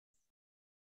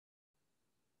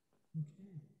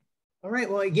All right.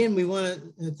 Well, again, we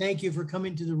want to thank you for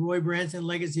coming to the Roy Branson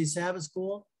Legacy Sabbath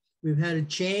School. We've had a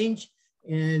change,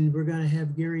 and we're going to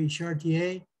have Gary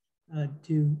Chartier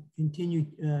to continue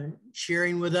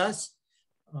sharing with us.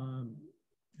 And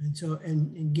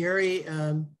Gary,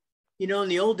 you know, in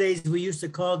the old days, we used to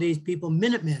call these people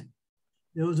Minutemen.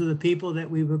 Those are the people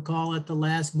that we would call at the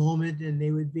last moment, and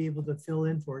they would be able to fill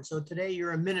in for it. So today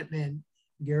you're a Minuteman,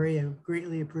 Gary. I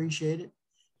greatly appreciate it.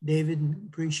 David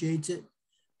appreciates it.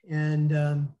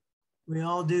 And we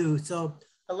all do. So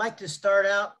I'd like to start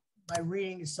out by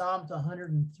reading Psalms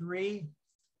 103.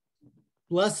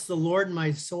 Bless the Lord,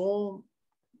 my soul,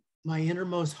 my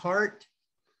innermost heart.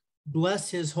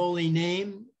 Bless his holy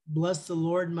name. Bless the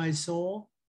Lord, my soul,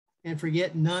 and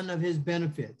forget none of his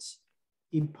benefits.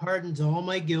 He pardons all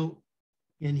my guilt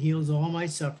and heals all my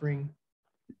suffering.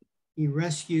 He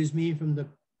rescues me from the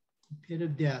pit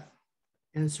of death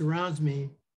and surrounds me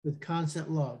with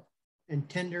constant love and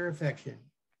tender affection.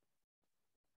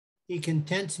 He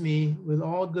contents me with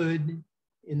all good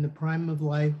in the prime of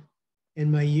life,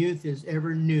 and my youth is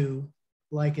ever new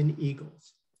like an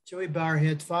eagle's. Shall we bow our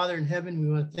heads? Father in heaven, we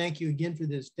want to thank you again for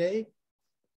this day.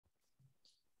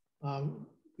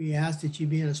 We ask that you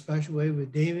be in a special way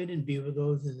with David and be with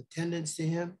those in attendance to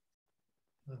him.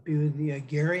 Be with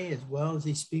Gary as well as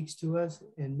he speaks to us,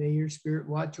 and may your spirit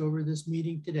watch over this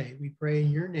meeting today. We pray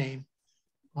in your name.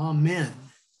 Amen.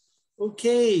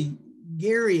 Okay,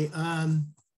 Gary,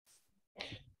 I'm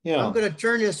going to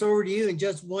turn this over to you in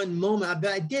just one moment.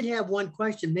 But I did have one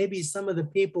question. Maybe some of the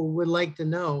people would like to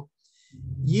know.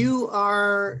 You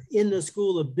are in the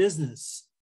School of Business.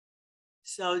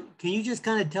 So can you just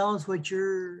kind of tell us what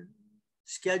your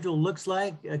schedule looks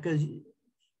like? Because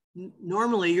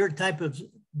normally your type of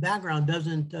background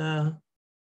doesn't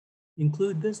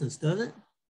include business, does it?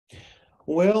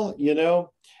 Well, you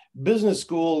know, business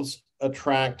schools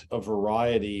attract a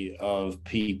variety of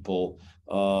people,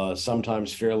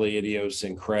 sometimes fairly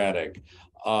idiosyncratic.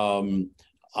 I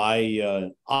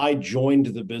joined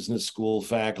the business school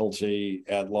faculty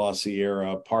at La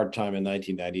Sierra part-time in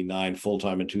 1999,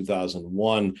 full-time in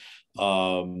 2001,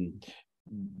 on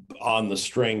the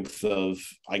strength of,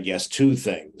 I guess, two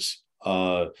things.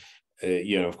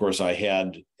 You know, of course, I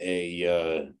had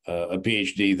a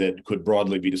PhD that could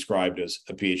broadly be described as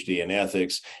a PhD in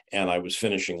ethics, and I was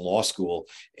finishing law school.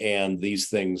 And these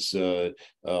things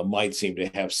might seem to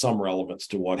have some relevance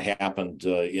to what happened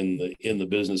in the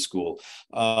business school.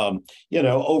 You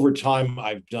know, over time,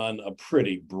 I've done a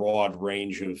pretty broad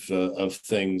range of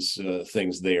things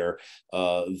there,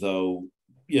 though.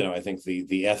 You know, I think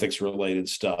the ethics related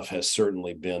stuff has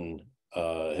certainly been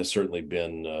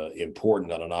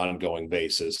important on an ongoing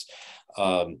basis.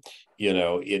 You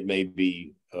know, it may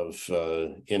be of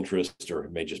interest, or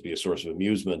it may just be a source of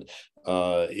amusement,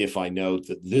 if I note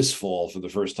that this fall, for the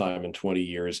first time in 20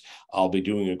 years, I'll be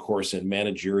doing a course in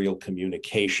managerial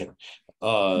communication.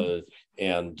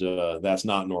 And that's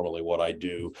not normally what I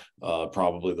do.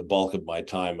 Probably the bulk of my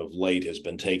time of late has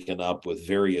been taken up with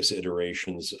various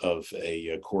iterations of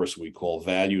a course we call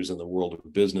Values in the World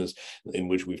of Business, in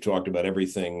which we've talked about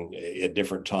everything at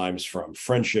different times, from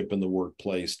friendship in the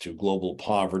workplace to global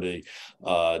poverty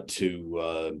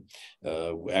to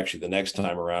actually the next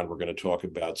time around, we're going to talk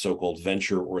about so-called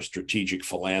venture or strategic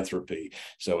philanthropy.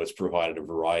 So it's provided a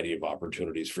variety of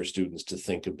opportunities for students to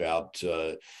think about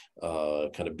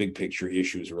kind of big picture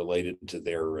issues related to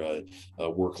their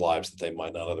work lives that they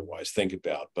might not otherwise think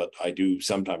about. But I do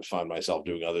sometimes find myself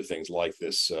doing other things like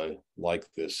this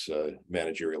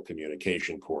managerial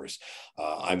communication course.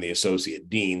 I'm the associate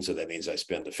dean, so that means I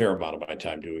spend a fair amount of my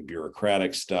time doing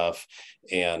bureaucratic stuff.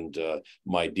 And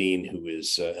my dean, who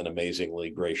is an amazingly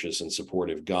gracious and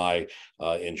supportive guy,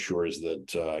 ensures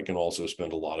that I can also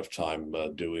spend a lot of time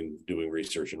doing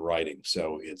research and writing.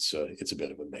 So it's a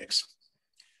bit of a mix.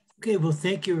 Okay, well,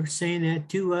 thank you for saying that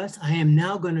to us. I am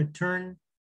now going to turn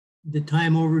the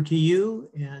time over to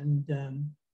you, and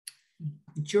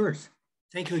it's yours.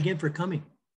 Thank you again for coming.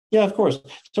 Yeah, of course.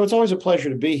 So it's always a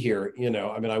pleasure to be here. You know,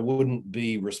 I mean, I wouldn't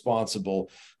be responsible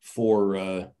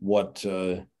for what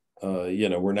you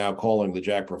know, we're now calling the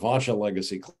Jack Provencher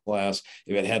Legacy class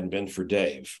if it hadn't been for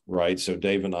Dave, right? So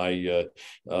Dave and I, you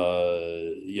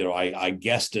know, I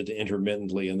guested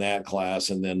intermittently in that class,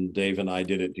 and then Dave and I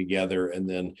did it together, and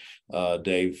then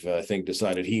Dave, I think,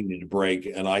 decided he needed a break,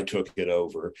 and I took it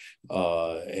over.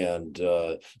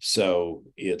 So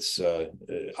it's,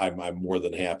 I'm more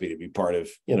than happy to be part of,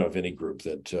 you know, of any group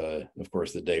that, of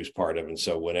course, that Dave's part of. And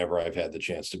so whenever I've had the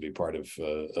chance to be part of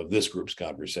this group's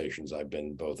conversations, I've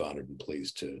been both honored and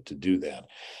pleased to do that.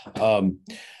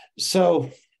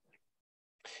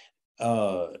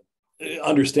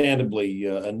 understandably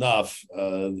enough,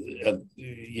 given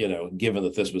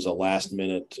that this was a last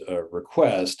minute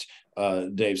request,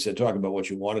 Dave said, talk about what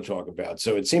you want to talk about.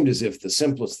 So it seemed as if the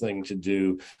simplest thing to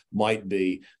do might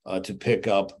be to pick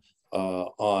up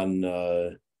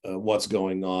on what's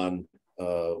going on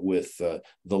with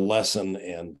the lesson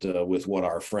and with what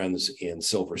our friends in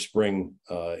Silver Spring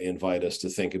invite us to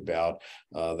think about.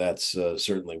 That's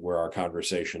certainly where our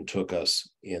conversation took us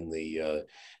in the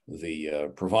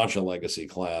Provençal Legacy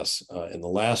class in the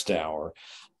last hour.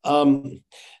 So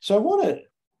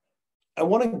I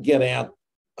want to get at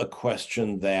a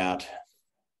question that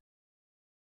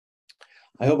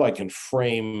I hope I can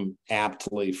frame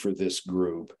aptly for this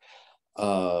group.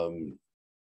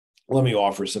 Let me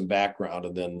offer some background,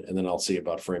 and then I'll see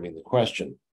about framing the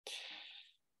question.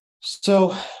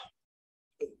 So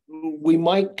we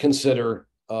might consider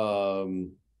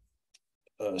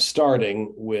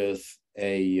starting with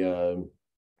a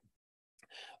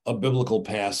biblical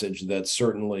passage that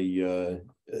certainly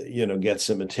gets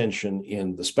some attention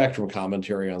in the Spectrum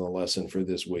commentary on the lesson for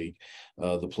this week,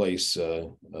 the place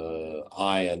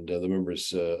I and the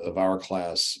members of our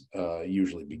class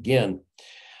usually begin.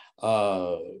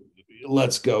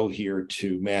 Let's go here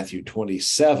to Matthew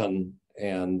 27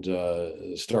 and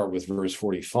start with verse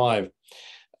 45.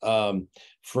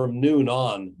 From noon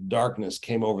on, darkness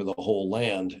came over the whole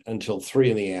land until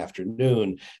 3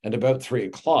 p.m. And about 3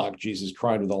 o'clock, Jesus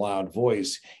cried with a loud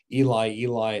voice, Eli,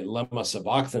 Eli, lema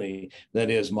sabachthani, that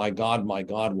is, my God,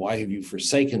 why have you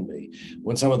forsaken me?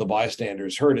 When some of the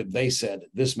bystanders heard it, they said,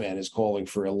 this man is calling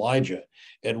for Elijah.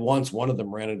 At once, one of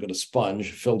them ran and got a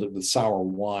sponge, filled it with sour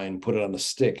wine, put it on a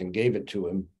stick, and gave it to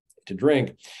him to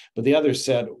drink. But the others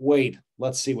said, wait,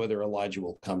 let's see whether Elijah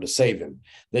will come to save him.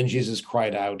 Then Jesus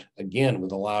cried out again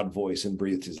with a loud voice and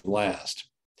breathed his last.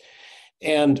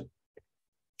 And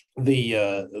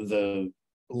the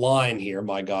line here,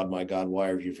 my God, why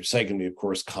have you forsaken me, of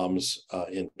course, comes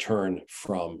in turn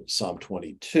from Psalm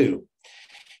 22.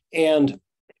 And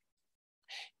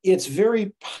it's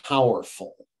very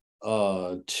powerful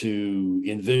to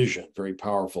envision, very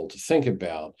powerful to think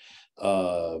about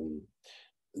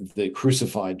the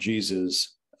crucified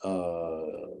Jesus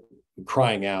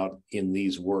crying out in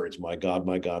these words, my God,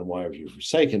 why have you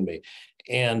forsaken me?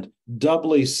 And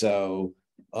doubly so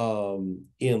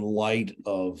in light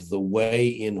of the way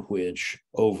in which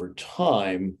over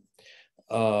time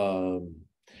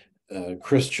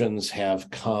Christians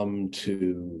have come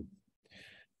to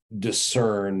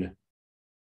discern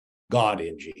God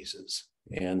in Jesus.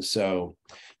 And so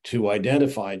to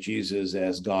identify Jesus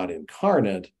as God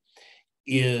incarnate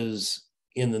is,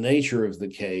 in the nature of the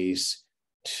case,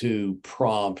 to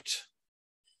prompt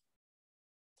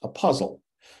a puzzle,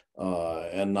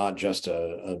 and not just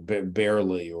a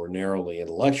barely or narrowly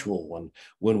intellectual one,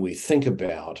 when we think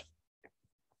about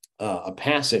a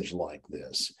passage like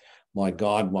this. My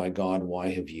God, why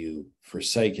have you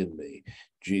forsaken me?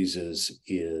 Jesus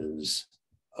is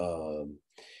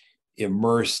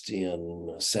immersed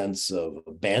in a sense of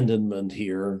abandonment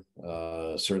here.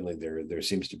 Certainly there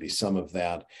seems to be some of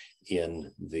that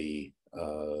in the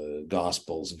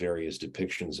Gospels, various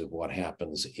depictions of what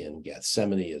happens in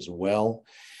Gethsemane as well.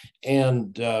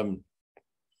 And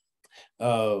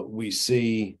we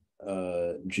see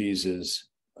Jesus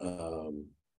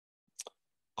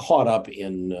caught up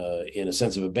in a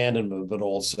sense of abandonment, but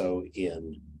also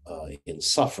in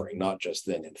suffering, not just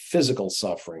then in physical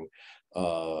suffering,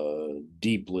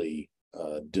 deeply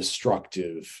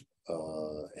destructive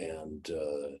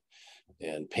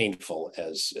and painful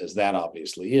as that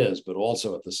obviously is, but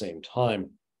also at the same time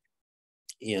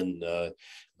in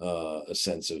a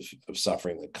sense of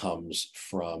suffering that comes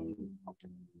from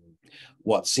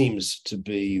what seems to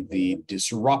be the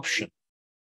disruption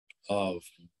of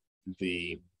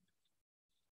the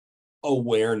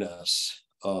awareness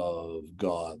of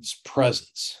God's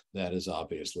presence that has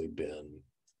obviously been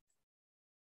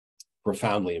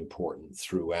profoundly important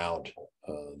throughout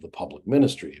the public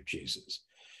ministry of Jesus,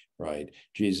 right?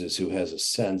 Jesus, who has a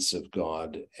sense of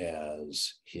God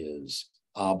as his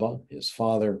Abba, his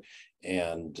Father,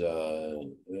 and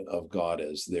of God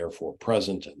as therefore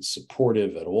present and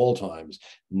supportive at all times,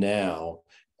 now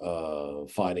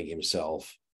finding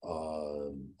himself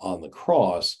on the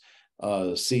cross,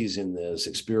 sees in this,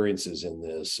 experiences in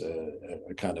this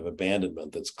a kind of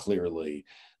abandonment that's clearly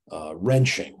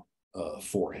wrenching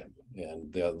for him,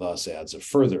 and thus adds a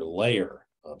further layer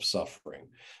of suffering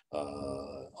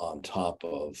on top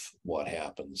of what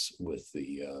happens with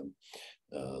the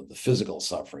physical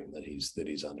suffering that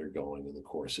he's undergoing in the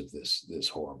course of this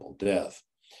horrible death.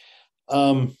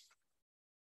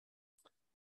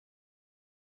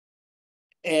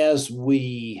 As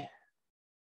we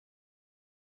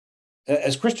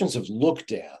as Christians have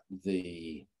looked at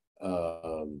the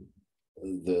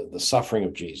suffering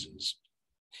of Jesus,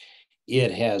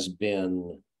 it has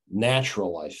been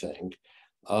natural, I think,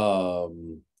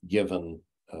 given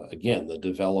again the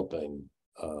developing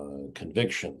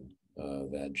conviction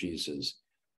that Jesus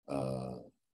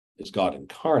is God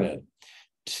incarnate,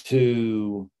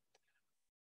 to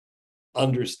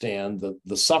understand that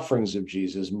the sufferings of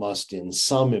Jesus must in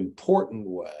some important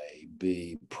way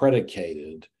be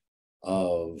predicated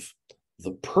of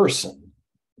the person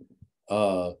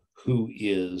who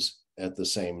is at the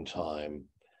same time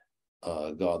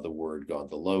God the Word,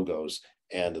 God the Logos,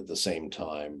 and at the same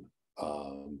time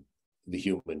the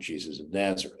human Jesus of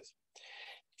Nazareth.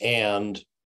 And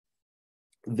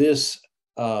this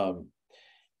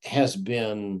has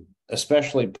been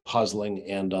especially puzzling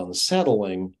and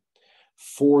unsettling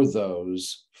for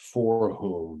those for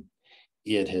whom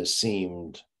it has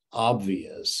seemed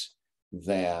obvious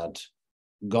that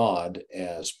God,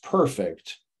 as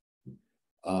perfect,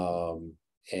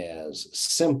 as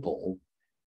simple,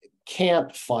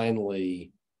 can't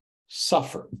finally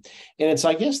suffer. And it's,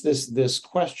 I guess, this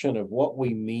question of what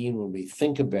we mean when we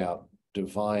think about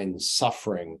divine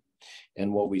suffering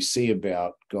and what we see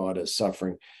about God as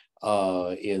suffering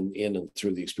in and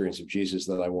through the experience of Jesus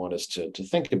that I want us to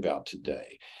think about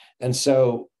today. And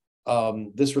so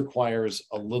this requires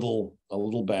a little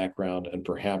background, and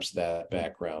perhaps that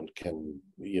background can,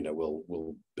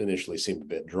 will initially seem a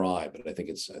bit dry, but I think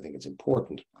it's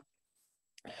important.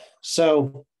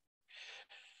 So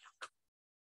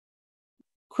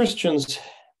Christians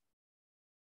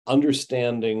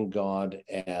understanding God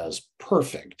as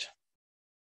perfect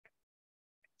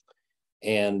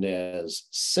and as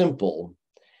simple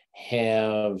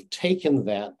have taken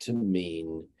that to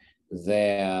mean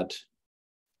that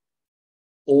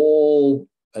all,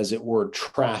 as it were,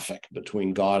 traffic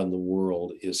between God and the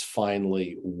world is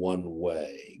finally one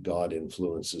way. God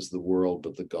influences the world,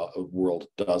 but the world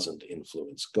doesn't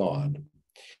influence God.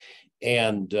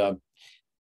 And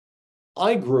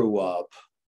I grew up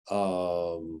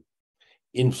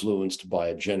influenced by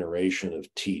a generation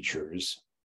of teachers.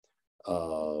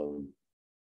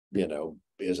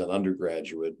 As an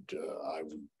undergraduate, I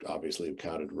would obviously have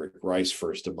counted Rick Rice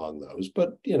first among those,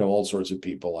 but, all sorts of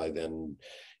people. I then,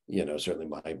 certainly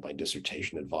my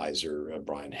dissertation advisor,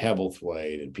 Brian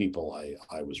Hebblethwaite, and people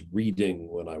I was reading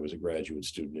when I was a graduate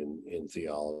student in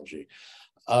theology.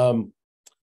 I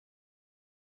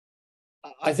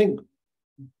think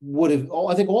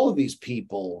all of these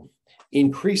people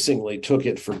increasingly took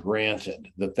it for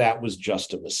granted that was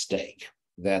just a mistake,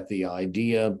 that the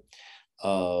idea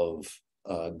of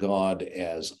God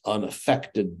as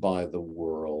unaffected by the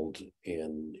world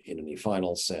in any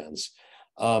final sense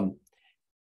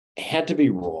had to be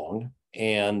wrong,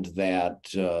 and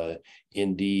that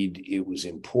indeed it was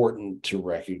important to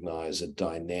recognize a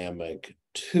dynamic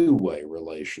two-way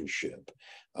relationship,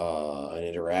 an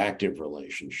interactive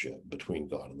relationship between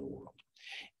God and the world.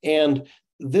 And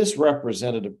this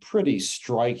represented a pretty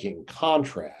striking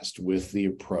contrast with the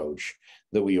approach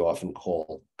that we often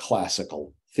call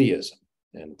classical theism.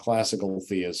 And classical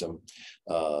theism,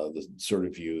 the sort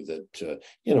of view that,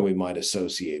 we might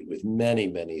associate with many,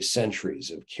 many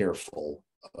centuries of careful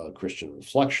Christian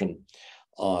reflection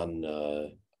on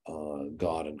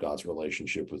God and God's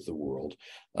relationship with the world,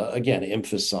 again,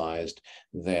 emphasized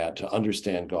that to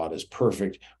understand God as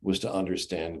perfect was to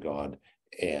understand God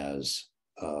as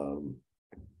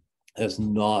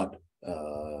not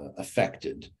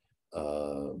affected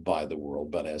by the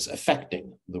world, but as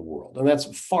affecting the world. And that's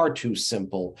far too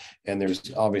simple. And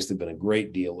there's obviously been a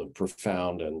great deal of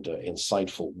profound and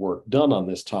insightful work done on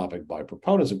this topic by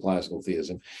proponents of classical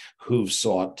theism who've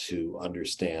sought to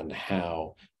understand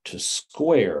how to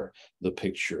square the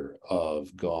picture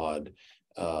of God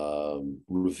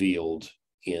revealed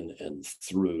in and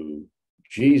through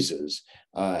Jesus,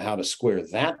 how to square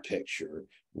that picture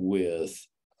with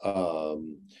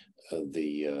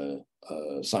the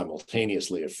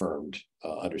simultaneously affirmed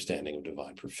understanding of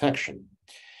divine perfection.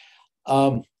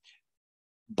 By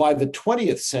the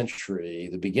 20th century,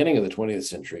 the beginning of the 20th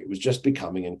century, it was just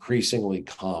becoming increasingly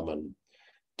common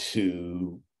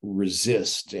to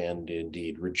resist and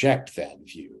indeed reject that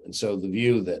view. And so the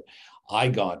view that I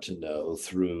got to know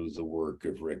through the work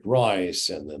of Rick Rice,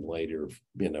 and then later,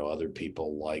 other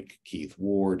people like Keith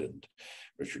Ward and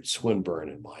Richard Swinburne,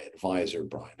 and my advisor,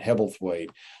 Brian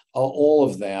Hebblethwaite, all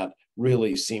of that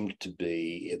really seemed to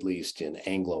be, at least in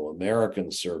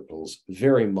Anglo-American circles,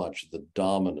 very much the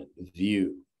dominant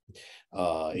view.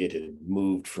 It had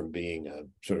moved from being a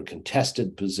sort of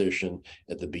contested position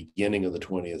at the beginning of the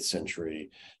 20th century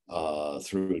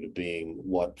through to being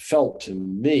what felt to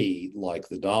me like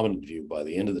the dominant view by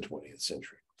the end of the 20th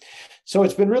century. So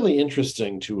it's been really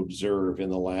interesting to observe in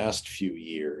the last few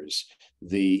years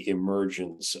the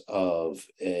emergence of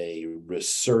a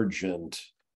resurgent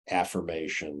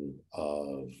affirmation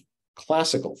of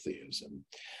classical theism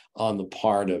on the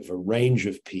part of a range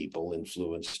of people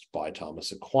influenced by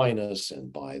Thomas Aquinas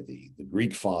and by the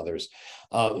Greek fathers,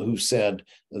 who said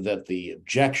that the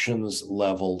objections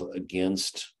leveled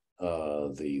against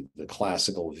the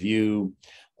classical view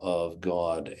of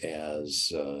God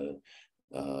as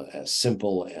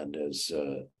simple and as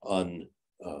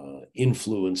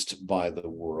uninfluenced by the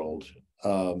world,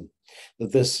 that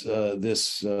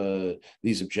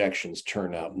these objections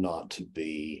turn out not to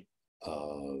be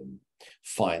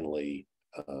finally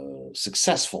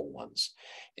successful ones.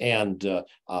 And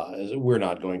we're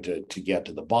not going to get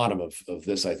to the bottom of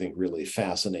this, I think, really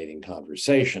fascinating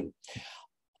conversation.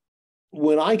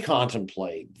 When I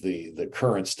contemplate the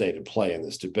current state of play in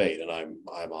this debate, and I'm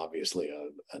obviously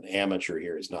an amateur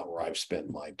here, is not where I've spent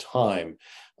my time.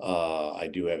 I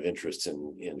do have interests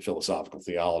in philosophical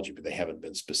theology, but they haven't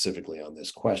been specifically on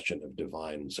this question of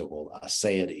divine so-called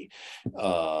aseity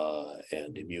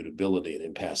and immutability and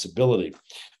impassibility.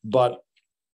 But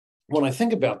when I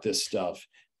think about this stuff,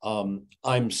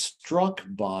 I'm struck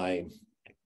by,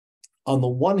 on the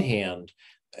one hand,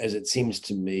 as it seems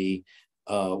to me,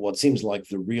 what seems like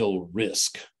the real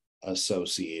risk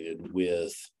associated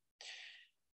with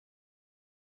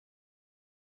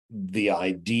the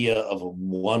idea of a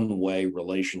one-way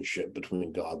relationship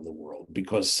between God and the world,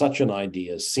 because such an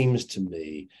idea seems to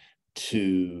me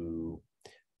to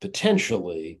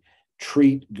potentially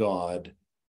treat God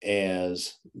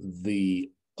as the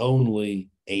only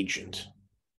agent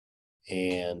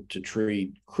and to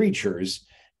treat creatures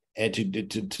and to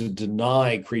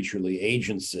deny creaturely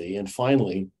agency. And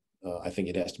finally, I think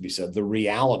it has to be said, the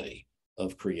reality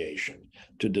of creation,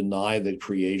 to deny that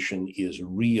creation is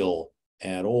real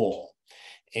at all.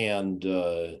 And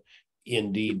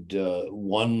indeed,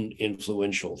 one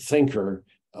influential thinker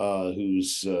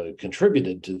who's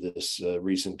contributed to this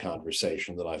recent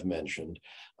conversation that I've mentioned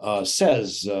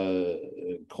says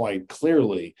quite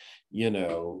clearly,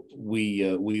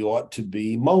 we ought to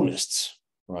be monists,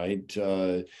 right?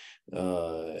 And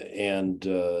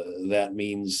that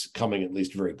means coming at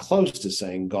least very close to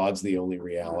saying God's the only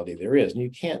reality there is. And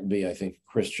you can't be, I think,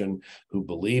 a Christian who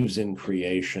believes in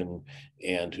creation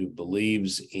and who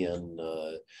believes in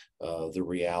the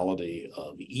reality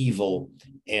of evil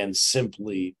and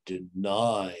simply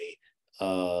deny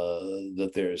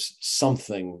that there's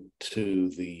something to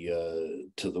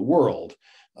the world.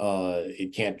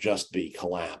 It can't just be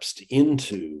collapsed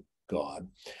into God.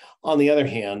 On the other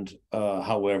hand,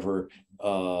 however,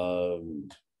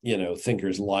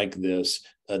 thinkers like this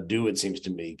do, it seems to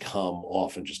me, come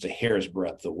often just a hair's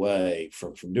breadth away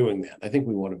from doing that. I think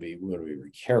we want to be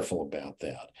very careful about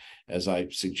that. As I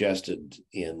suggested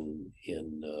in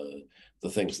the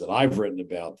things that I've written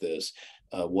about this,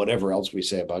 whatever else we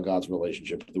say about God's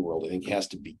relationship with the world, I think has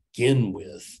to begin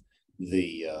with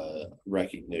the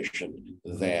recognition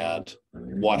that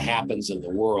what happens in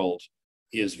the world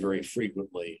is very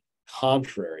frequently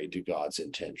contrary to God's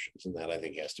intentions. And that, I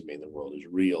think, has to mean the world is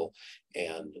real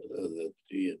and that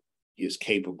it is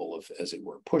capable of, as it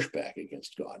were, pushback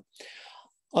against God.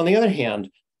 On the other hand,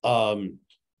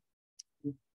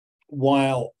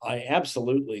 while I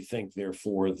absolutely think,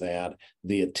 therefore, that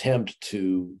the attempt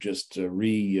to just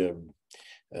re-embrace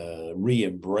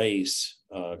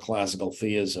classical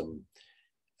theism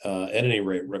at any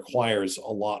rate requires a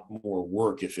lot more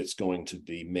work if it's going to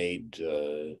be made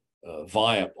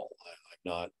viable. I'm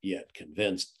not yet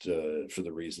convinced for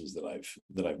the reasons that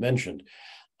I've mentioned.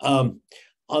 On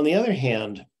the other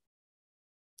hand,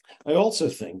 I also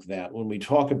think that when we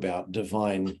talk about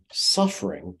divine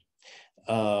suffering,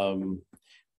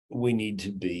 we need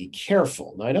to be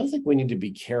careful. Now, I don't think we need to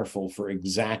be careful for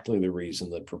exactly the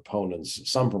reason that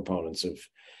some proponents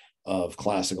of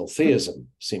classical theism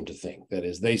seem to think. That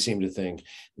is, they seem to think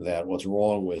that what's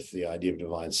wrong with the idea of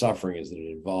divine suffering is that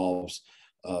it involves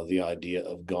the idea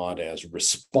of God as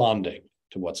responding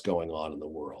to what's going on in the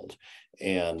world,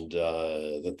 and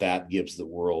that gives the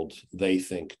world, they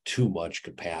think, too much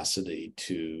capacity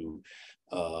to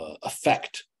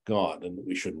affect God, and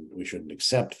we shouldn't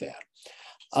accept that.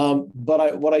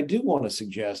 But what I do want to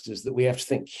suggest is that we have to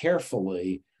think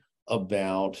carefully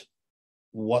about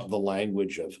what the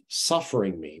language of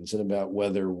suffering means and about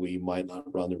whether we might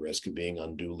not run the risk of being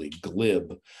unduly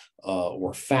glib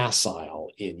or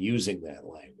facile in using that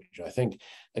language. I think,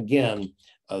 again,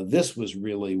 this was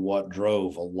really what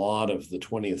drove a lot of the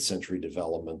 20th century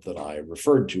development that I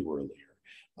referred to earlier.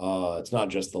 It's not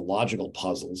just the logical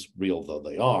puzzles, real though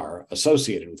they are,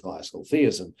 associated with classical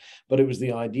theism, but it was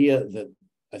the idea that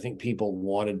I think people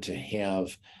wanted to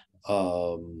have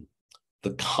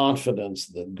the confidence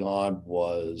that God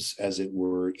was, as it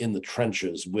were, in the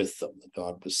trenches with them, that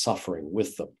God was suffering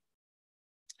with them.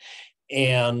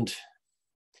 And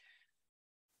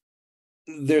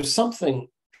there's something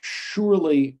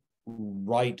surely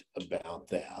right about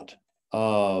that.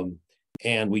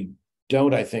 And we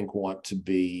don't, I think, want to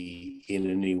be in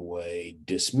any way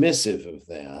dismissive of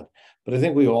that. But I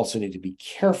think we also need to be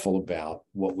careful about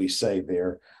what we say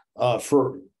there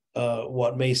for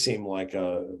what may seem like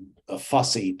a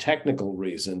fussy technical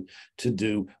reason to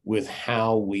do with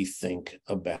how we think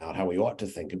about, how we ought to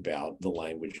think about the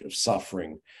language of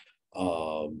suffering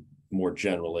more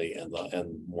generally, and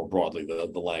more broadly,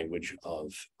 the language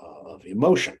of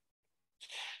emotion.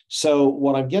 So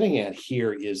what I'm getting at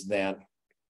here is that,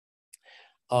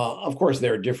 of course,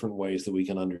 there are different ways that we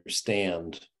can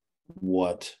understand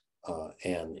what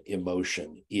an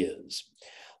emotion is.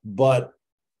 But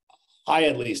I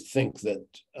at least think that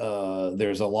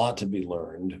there's a lot to be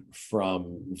learned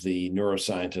from the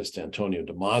neuroscientist Antonio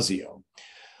Damasio,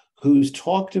 who's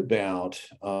talked about,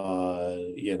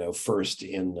 first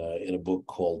in a book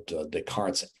called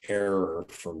Descartes' Error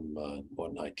from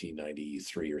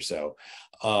 1993 or so,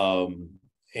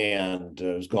 and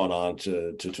has gone on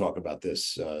to talk about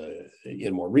this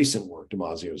in more recent work.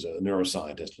 Damasio is a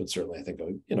neuroscientist, but certainly I think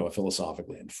a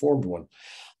philosophically informed one.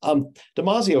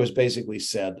 Damasio has basically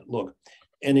said, look,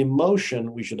 an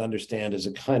emotion we should understand as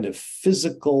a kind of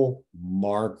physical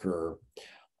marker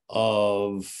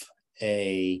of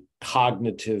a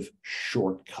cognitive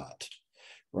shortcut,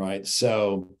 right?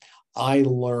 So I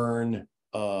learn,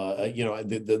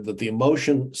 that the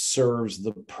emotion serves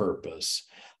the purpose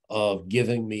of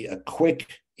giving me a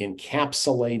quick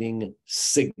encapsulating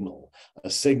signal, a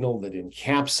signal that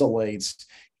encapsulates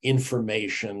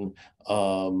information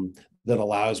that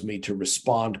allows me to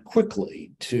respond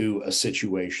quickly to a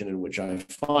situation in which I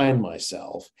find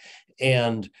myself.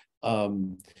 And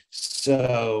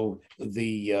so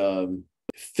the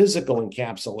physical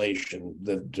encapsulation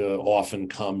that often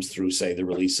comes through, say, the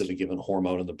release of a given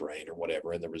hormone in the brain or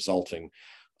whatever, and the resulting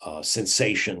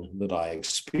sensation that I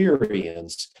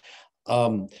experience,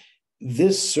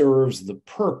 this serves the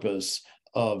purpose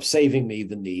of saving me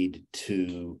the need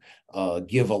to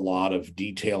give a lot of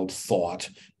detailed thought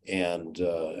and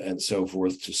so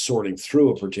forth to sorting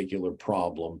through a particular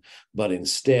problem, but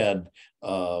instead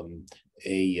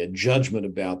a judgment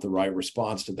about the right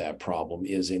response to that problem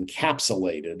is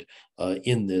encapsulated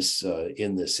in this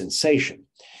sensation.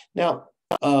 Now,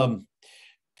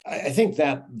 I think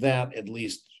that at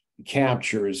least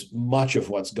captures much of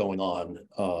what's going on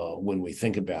when we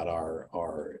think about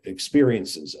our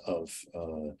experiences of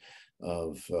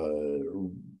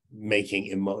making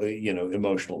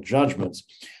emotional judgments.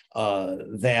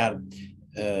 That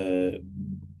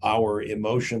our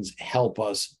emotions help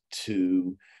us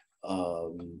to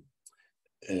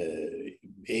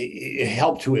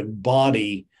help to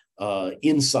embody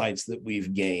insights that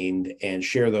we've gained and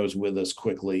share those with us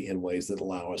quickly in ways that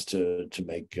allow us to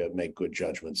make good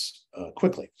judgments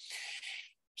quickly.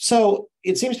 So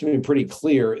it seems to me pretty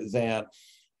clear that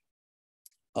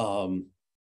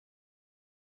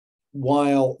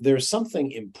while there's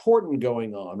something important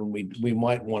going on, and we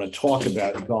might want to talk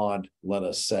about God, let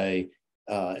us say,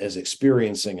 as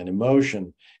experiencing an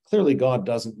emotion, clearly God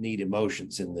doesn't need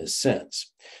emotions in this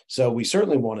sense. So we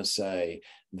certainly want to say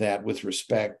that with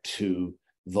respect to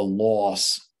the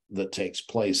loss that takes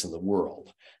place in the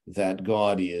world, that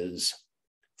God is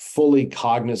fully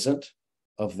cognizant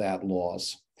of that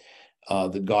loss,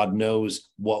 that God knows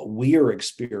what we are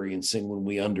experiencing when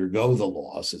we undergo the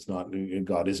loss. It's not,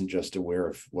 God isn't just aware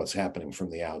of what's happening from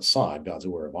the outside. God's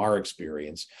aware of our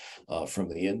experience from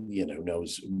the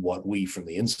knows what we from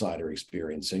the inside are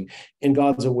experiencing. And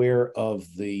God's aware of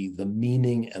the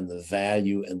meaning and the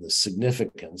value and the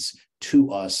significance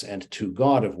to us and to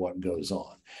God of what goes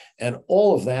on. And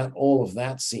all of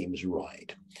that seems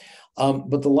right.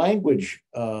 But the language,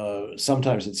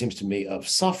 sometimes it seems to me, of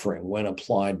suffering when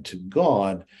applied to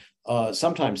God,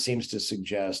 sometimes seems to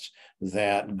suggest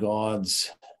that God's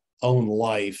own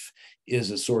life is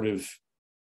a sort of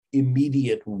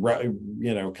immediate,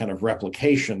 kind of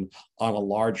replication on a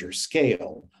larger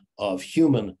scale of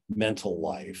human mental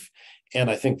life. And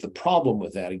I think the problem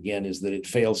with that, again, is that it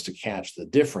fails to catch the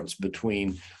difference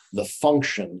between the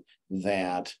function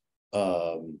that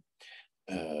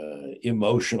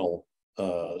emotional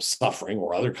suffering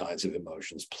or other kinds of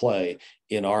emotions play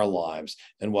in our lives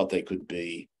and what they could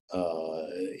be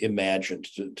imagined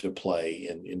to play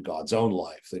in God's own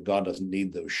life, that God doesn't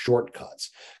need those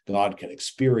shortcuts. God can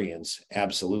experience,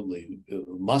 absolutely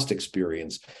must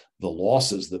experience the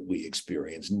losses that we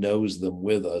experience, knows them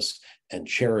with us, and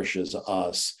cherishes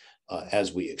us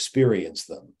as we experience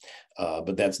them.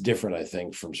 But that's different, I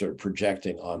think, from sort of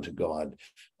projecting onto God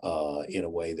in a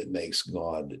way that makes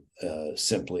God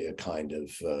simply a kind of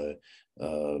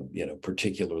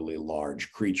particularly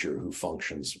large creature who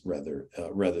functions rather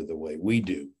the way we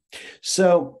do.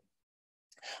 So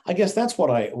I guess that's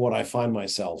what I find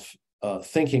myself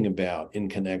thinking about in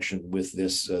connection with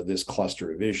this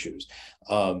cluster of issues.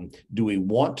 Do we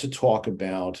want to talk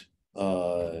about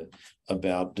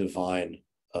divine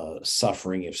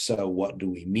suffering? If so, what do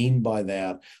we mean by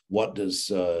that? What does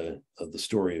the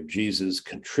story of Jesus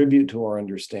contribute to our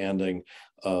understanding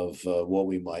of what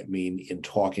we might mean in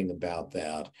talking about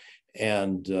that?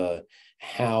 And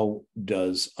how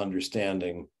does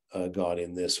understanding God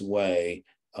in this way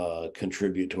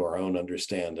contribute to our own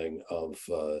understanding of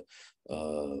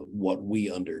what we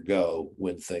undergo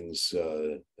when things,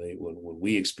 when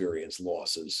we experience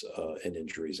losses and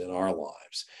injuries in our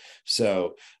lives?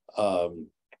 So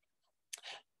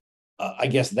I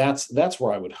guess that's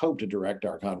where I would hope to direct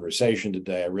our conversation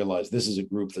today. I realize this is a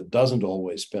group that doesn't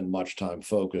always spend much time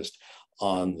focused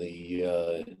on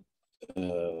the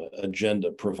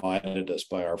agenda provided us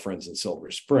by our friends in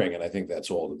Silver Spring, and I think that's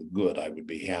all to the good. I would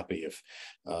be happy if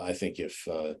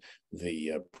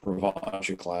the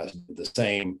Provencher class did the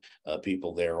same.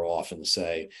 People there often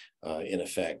say, in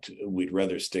effect, we'd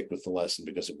rather stick with the lesson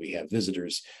because if we have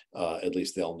visitors, at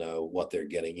least they'll know what they're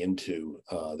getting into.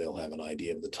 They'll have an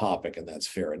idea of the topic, and that's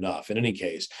fair enough. In any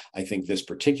case, I think this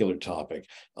particular topic,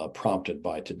 prompted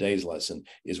by today's lesson,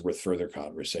 is worth further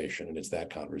conversation, and it's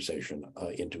that conversation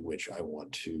into which I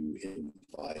want to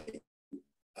invite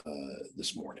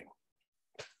this morning.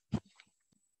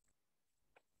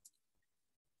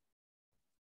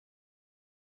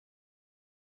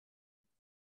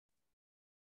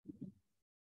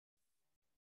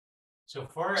 So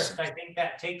Forrest, I think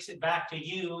that takes it back to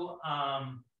you.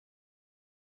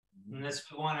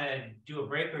 Unless we want to do a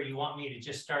break, or you want me to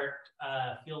just start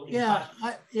fielding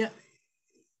questions?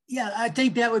 I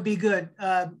think that would be good.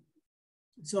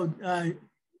 So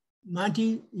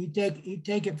Monty, you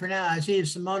take it for now. I see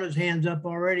Simona's hands up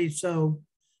already, so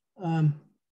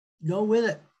go with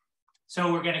it.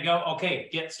 So we're going to go, okay,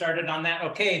 get started on that.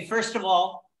 Okay, first of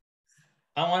all,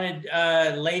 I want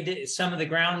to lay some of the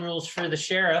ground rules for the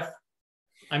sheriff.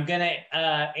 I'm going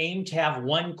to aim to have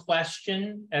one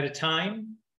question at a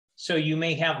time. So you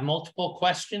may have multiple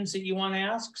questions that you want to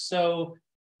ask. So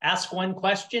ask one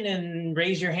question and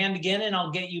raise your hand again, and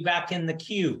I'll get you back in the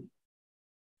queue.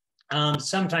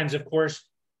 Sometimes, of course,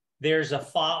 there's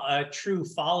a true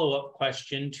follow-up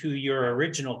question to your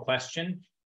original question,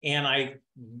 and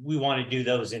we want to do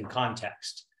those in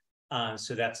context.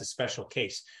 So that's a special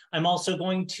case. I'm also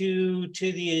going to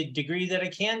the degree that I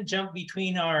can, jump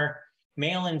between our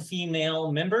male and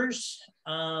female members.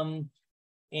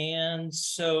 And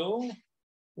so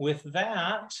with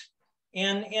that,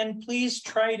 and please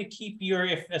try to keep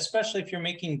especially if you're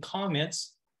making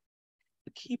comments,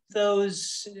 keep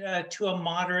those to a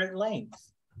moderate length.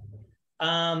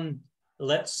 I'm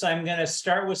going to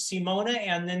start with Simona,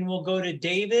 and then we'll go to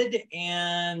David,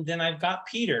 and then I've got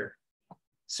Peter.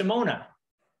 Simona.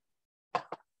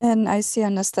 And I see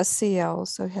Anastasia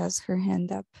also has her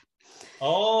hand up.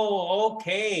 Oh,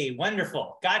 okay,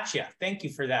 wonderful. Gotcha. Thank you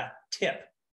for that tip.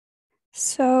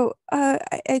 So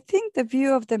I think the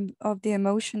view of the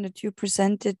emotion that you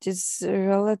presented is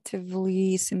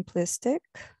relatively simplistic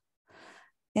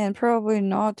and probably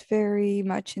not very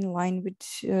much in line with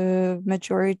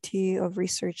majority of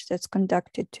research that's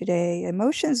conducted today.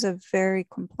 Emotions are very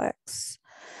complex.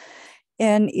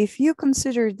 And if you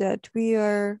consider that we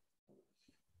are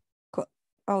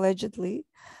allegedly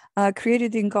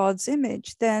created in God's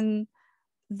image, then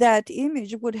that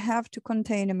image would have to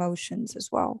contain emotions as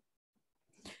well.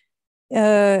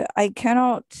 I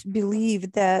cannot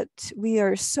believe that we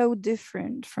are so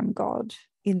different from God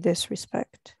in this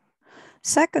respect.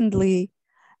 Secondly,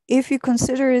 if you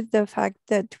consider the fact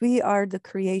that we are the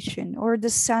creation or the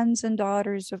sons and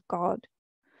daughters of God,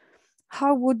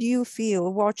 how would you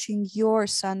feel watching your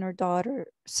son or daughter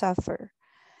suffer?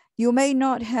 You may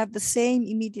not have the same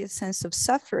immediate sense of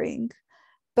suffering,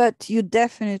 but you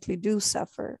definitely do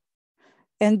suffer.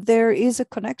 And there is a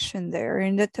connection there,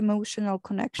 and that emotional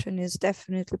connection is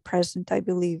definitely present, I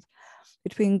believe,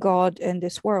 between God and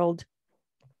this world.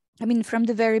 I mean, from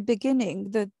the very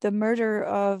beginning, the murder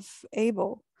of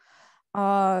Abel,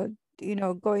 you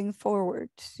know, going forward,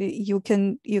 you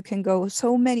can go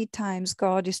so many times.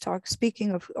 God is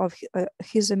speaking of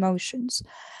his emotions,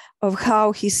 of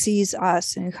how he sees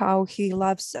us and how he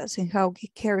loves us and how he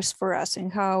cares for us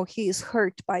and how he is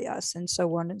hurt by us and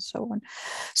so on and so on.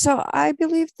 So I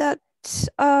believe that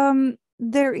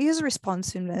there is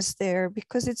responsiveness there,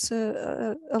 because it's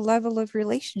a level of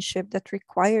relationship that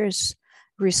requires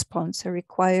response. It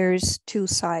requires two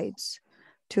sides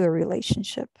to a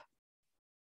relationship.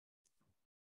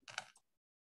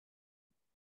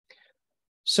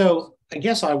 So I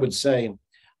guess I would say,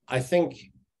 I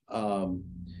think,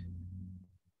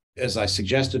 as I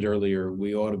suggested earlier,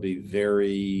 we ought to be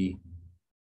very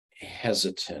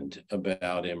hesitant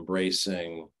about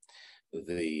embracing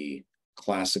the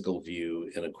classical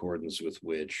view in accordance with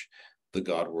which the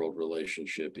God-world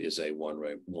relationship is a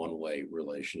one-way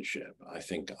relationship. I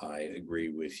think I agree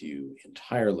with you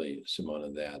entirely,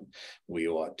 Simona, that we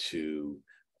ought to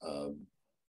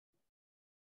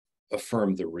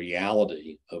affirm the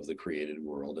reality of the created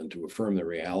world, and to affirm the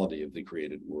reality of the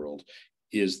created world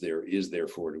is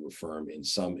therefore to affirm in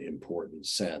some important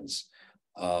sense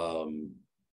a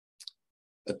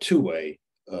two-way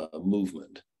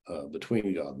movement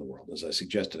between God and the world. As I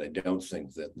suggested, I don't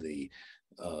think that the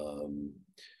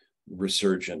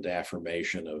resurgent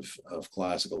affirmation of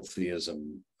classical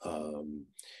theism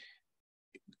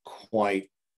quite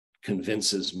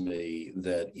convinces me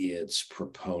that its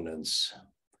proponents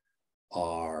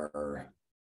are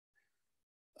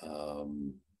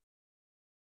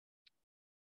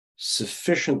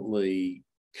sufficiently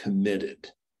committed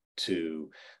to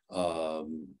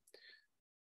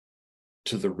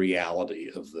the reality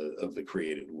of the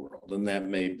created world, and that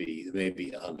may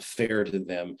be unfair to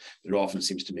them. It often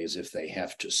seems to me as if they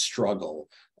have to struggle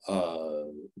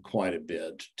quite a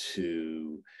bit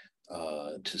to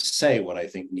say what I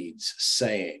think needs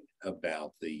saying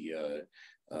about the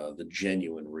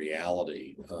genuine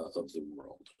reality of the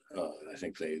world. I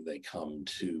think they come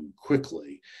too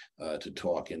quickly to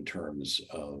talk in terms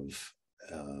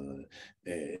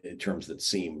that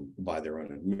seem, by their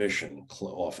own admission,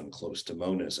 often close to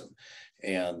monism.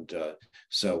 And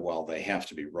so while they have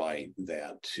to be right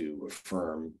that to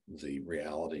affirm the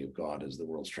reality of God as the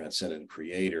world's transcendent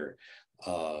creator,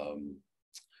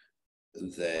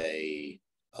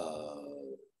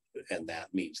 and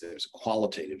that means there's a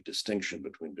qualitative distinction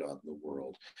between God and the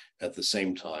world. At the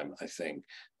same time, I think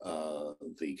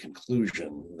the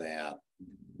conclusion that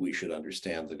we should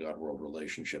understand the God-world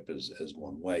relationship as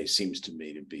one way seems to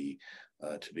me to be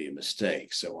a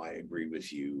mistake. So I agree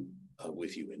with you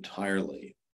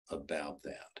entirely about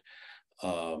that.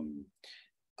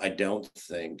 I don't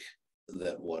think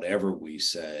that whatever we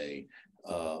say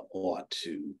ought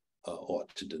to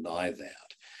deny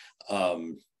that.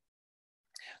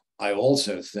 I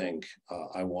also think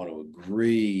I want to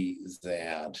agree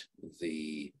that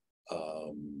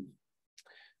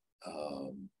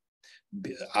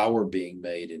our being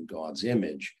made in God's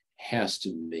image has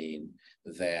to mean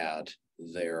that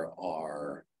there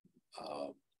are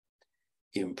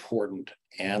important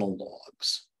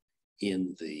analogs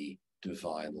in the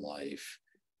divine life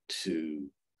to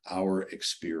our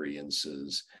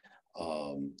experiences,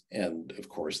 and of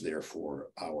course, therefore,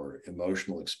 our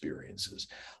emotional experiences.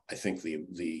 I think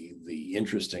the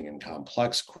interesting and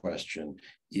complex question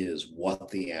is what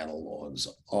the analogs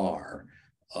are,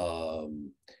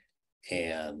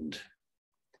 and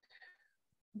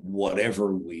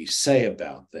whatever we say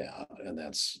about that, and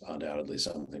that's undoubtedly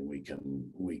something we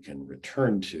can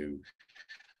return to.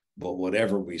 But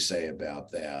whatever we say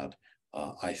about that,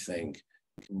 I think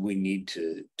we need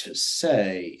to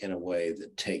say in a way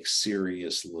that takes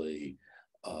seriously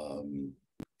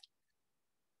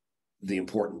the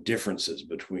important differences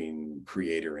between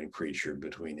creator and creature,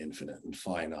 between infinite and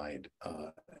finite,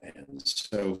 and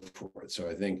so forth. So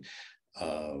I think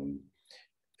on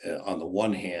the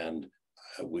one hand,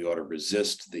 we ought to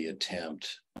resist the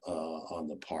attempt on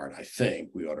the part. I think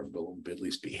we ought to at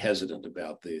least be hesitant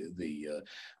about the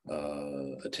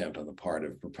attempt on the part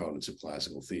of proponents of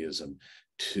classical theism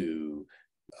to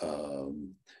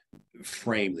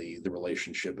frame the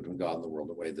relationship between God and the world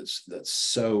in a way that's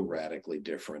so radically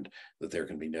different that there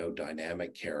can be no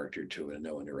dynamic character to it and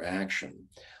no interaction.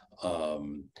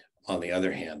 On the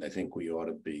other hand, I think we ought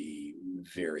to be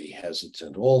very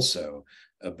hesitant also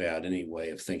about any way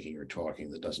of thinking or talking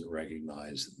that doesn't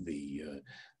recognize the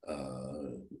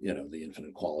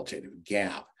infinite qualitative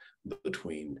gap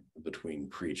between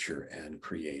creature and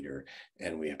creator,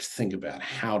 and we have to think about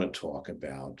how to talk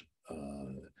about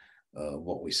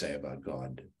what we say about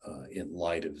God in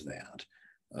light of that.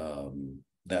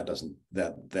 That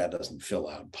doesn't fill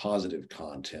out positive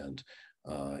content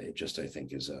It just, I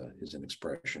think, is an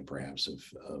expression perhaps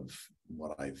of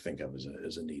what I think of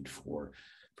as a need for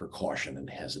caution and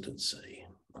hesitancy.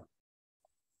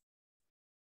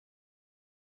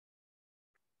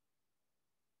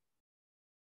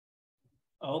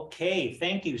 Okay,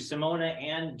 thank you, Simona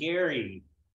and Gary.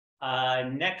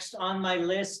 Next on my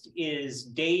list is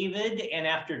David, and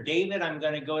after David, I'm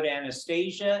going to go to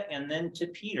Anastasia and then to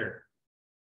Peter.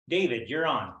 David, you're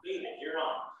on.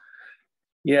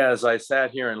 Yeah, as I sat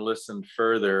here and listened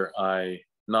further, I'm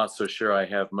not so sure I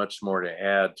have much more to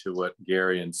add to what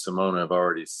Gary and Simona have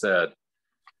already said,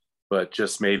 but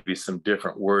just maybe some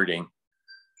different wording.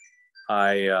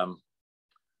 I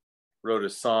wrote a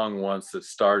song once that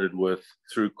started with,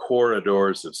 "Through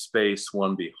corridors of space,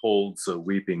 one beholds a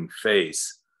weeping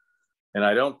face." And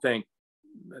I don't think,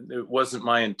 it wasn't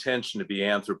my intention to be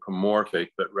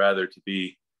anthropomorphic, but rather to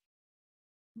be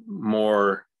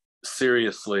more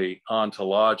seriously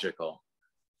ontological.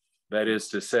 That is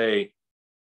to say,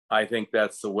 I think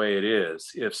that's the way it is.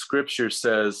 If Scripture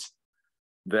says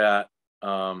that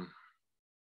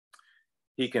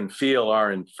he can feel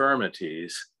our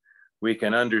infirmities, we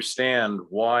can understand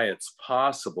why it's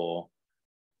possible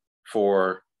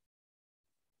for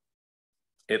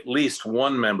at least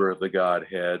one member of the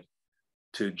Godhead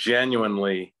to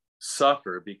genuinely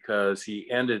suffer, because he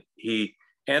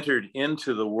entered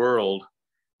into the world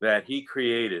that he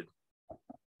created,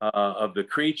 of the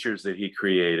creatures that he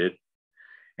created,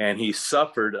 and he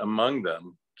suffered among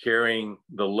them, carrying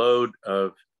the load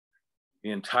of the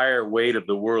entire weight of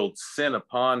the world's sin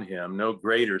upon him. No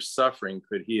greater suffering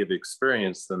could he have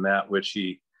experienced than that which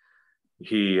he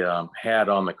had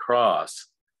on the cross.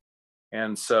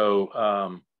 And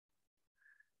so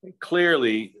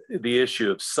clearly the issue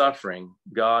of suffering,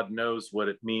 God knows what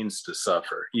it means to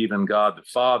suffer. Even God the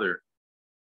Father,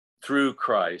 through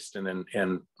Christ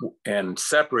and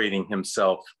separating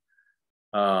himself,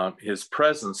 his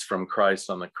presence from Christ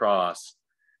on the cross,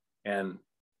 and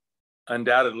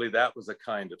undoubtedly that was a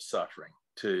kind of suffering,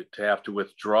 to have to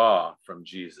withdraw from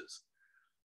Jesus.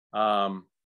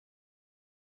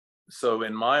 So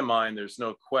in my mind, there's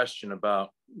no question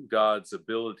about God's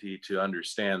ability to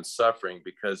understand suffering,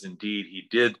 because indeed he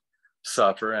did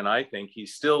suffer, and I think he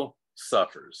still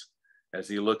suffers as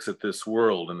he looks at this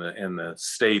world and the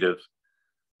state of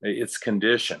its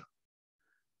condition.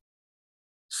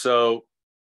 So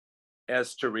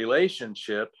as to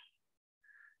relationship,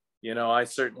 I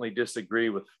certainly disagree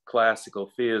with classical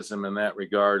theism in that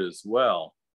regard as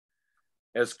well.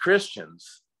 As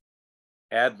Christians,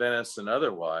 Adventists and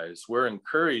otherwise, we're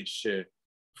encouraged to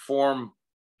form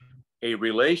a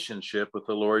relationship with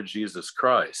the Lord Jesus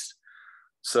Christ.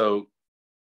 So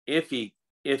if he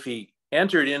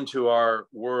entered into our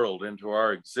world, into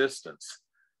our existence,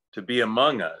 to be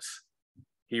among us,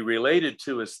 he related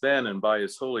to us then, and by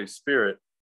his Holy Spirit,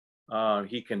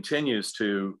 he continues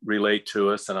to relate to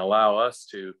us and allow us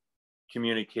to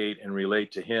communicate and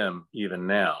relate to him even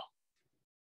now.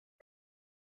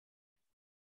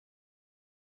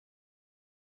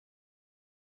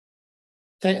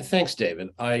 Thanks, David.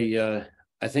 I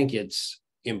think it's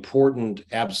important,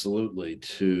 absolutely,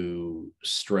 to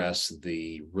stress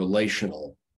the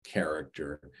relational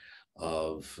character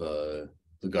of the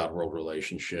God-world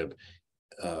relationship.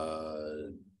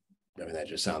 That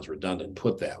just sounds redundant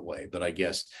put that way, but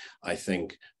I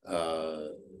think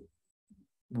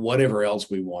whatever else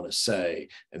we want to say,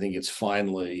 I think it's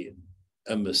finally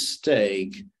a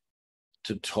mistake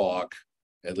to talk,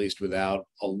 at least without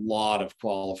a lot of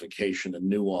qualification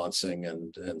and nuancing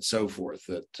and so forth,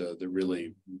 that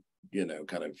really,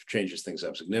 kind of changes things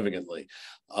up significantly,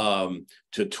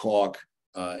 to talk,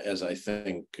 as I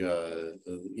think,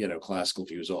 classical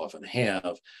views often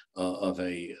have, of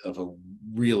a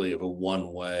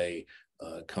one-way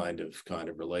kind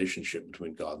of relationship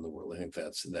between God and the world. I think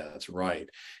that's right,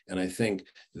 and I think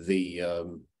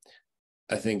the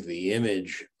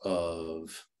image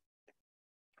of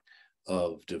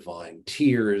divine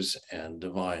tears and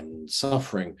divine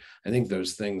suffering, I think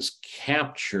those things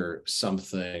capture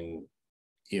something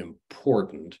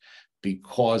important,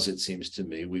 because it seems to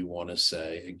me we want to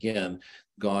say, again,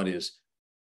 God is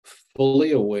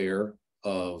fully aware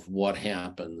of what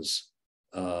happens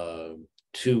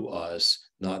to us,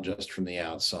 not just from the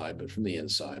outside, but from the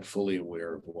inside, fully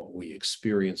aware of what we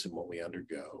experience and what we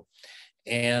undergo.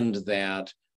 And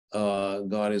that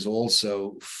God is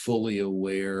also fully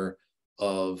aware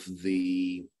of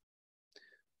the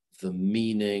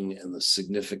meaning and the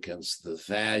significance, the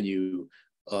value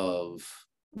of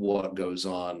what goes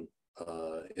on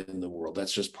in the world.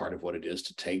 That's just part of what it is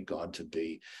to take God to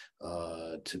be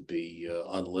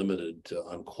unlimited,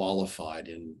 unqualified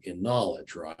in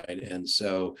knowledge, right? And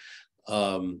so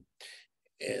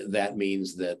that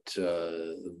means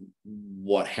that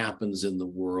what happens in the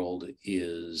world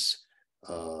is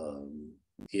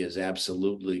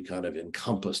absolutely kind of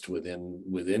encompassed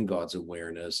within God's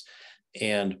awareness.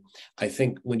 And I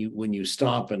think when you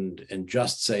stop and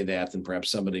just say that, then perhaps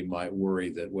somebody might worry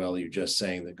that, well, you're just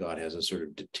saying that God has a sort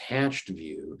of detached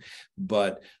view.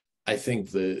 But I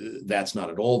think that's not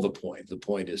at all the point. The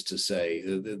point is to say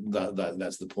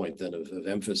that's the point then of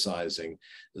emphasizing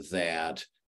that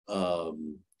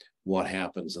what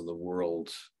happens in the world,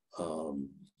 God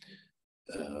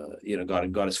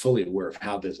is fully aware of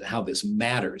how this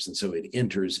matters, and so it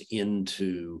enters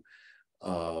into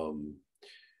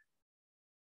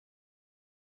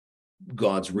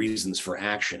God's reasons for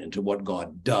action, into what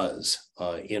God does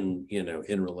in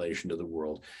relation to the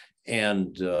world,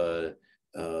 and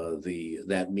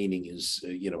that meaning is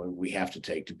we have to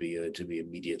take to be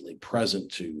immediately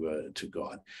present to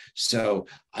God. So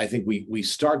I think we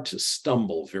start to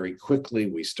stumble very quickly.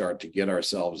 We start to get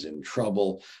ourselves in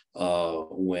trouble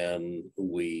when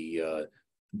we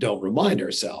don't remind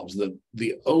ourselves that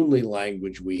the only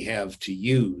language we have to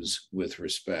use with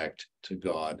respect to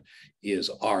God is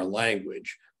our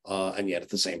language. And yet at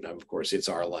the same time, of course, it's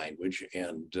our language,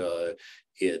 and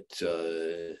it's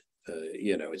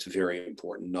very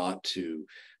important not to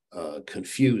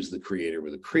confuse the creator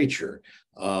with the creature.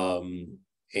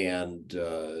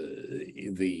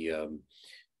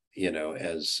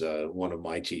 As one of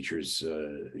my teachers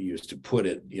used to put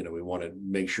it, we want to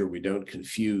make sure we don't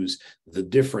confuse the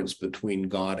difference between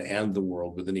God and the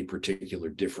world with any particular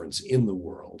difference in the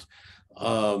world.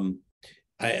 So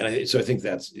I think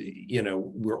that's,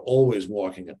 we're always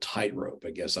walking a tightrope,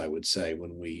 I guess I would say,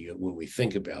 when we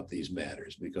think about these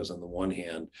matters, because on the one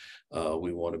hand,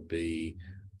 we want to be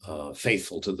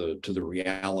faithful to the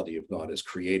reality of God as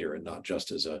creator, and not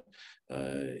just as a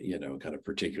kind of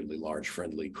particularly large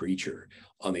friendly creature.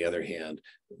 On the other hand,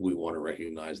 we want to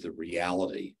recognize the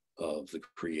reality of the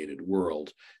created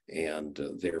world, and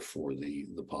therefore the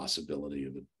possibility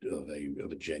of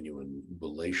a genuine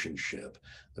relationship,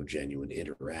 of genuine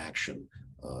interaction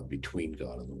between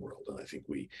God and the world. And I think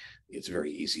it's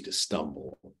very easy to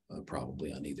stumble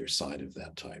probably on either side of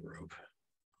that tightrope.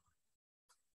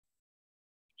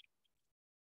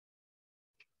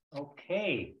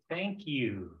 Okay, thank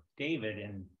you, David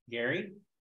and Gary.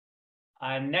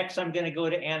 Next, I'm going to go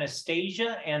to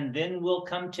Anastasia, and then we'll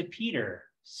come to Peter.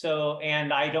 So,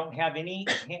 and I don't have any,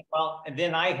 well,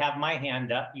 then I have my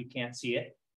hand up. You can't see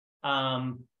it.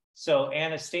 So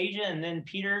Anastasia, and then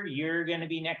Peter, you're going to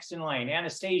be next in line.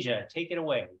 Anastasia, take it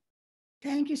away.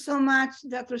 Thank you so much,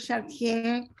 Dr.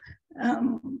 Chartier.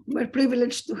 We're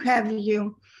privileged to have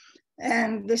you.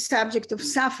 And the subject of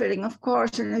suffering, of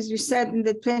course, and as you said, in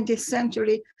the 20th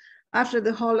century, after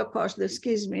the Holocaust, the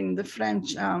schism in the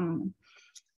French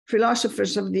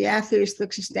philosophers of the atheist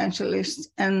existentialists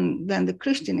and then the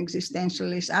Christian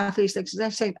existentialists. Atheist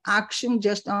existentialists said action,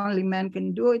 just only man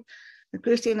can do it. The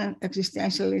Christian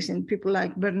existentialists and people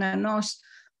like Bernanos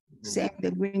saying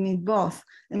that we need both.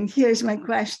 And here's my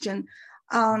question.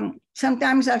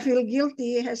 Sometimes I feel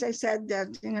guilty, as I said that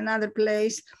in another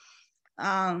place,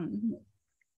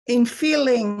 in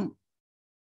feeling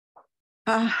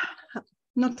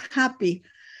not happy,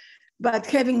 but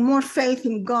having more faith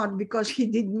in God because he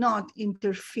did not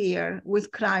interfere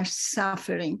with Christ's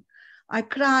suffering. I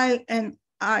cry and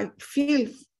I feel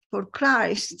for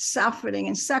Christ's suffering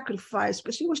and sacrifice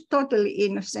because he was totally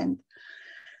innocent.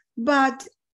 But,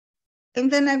 and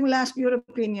then I will ask your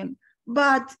opinion,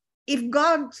 but if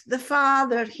God, the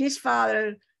Father, his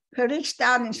Father, had reached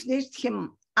out and snatched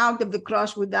him out of the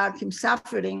cross without him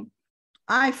suffering,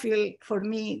 I feel for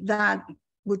me that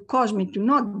would cause me to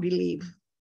not believe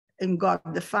in God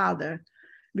the Father,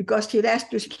 because he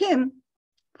rescues him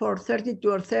for 32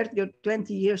 or 30 or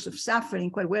 20 years of suffering,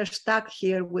 while we're stuck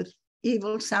here with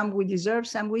evil. Some we deserve,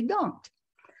 some we don't.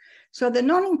 So the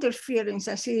non-interference,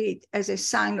 I see it as a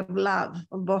sign of love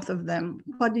of both of them.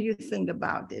 What do you think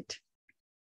about it?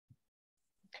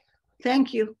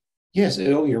 Thank you. Yes,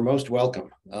 you're most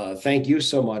welcome. Thank you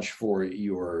so much for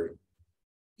the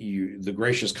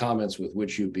gracious comments with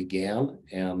which you began,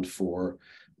 and for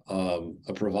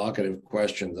a provocative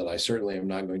question that I certainly am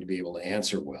not going to be able to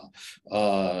answer well.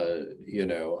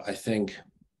 I think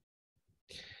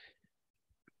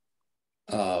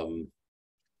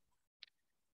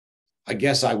I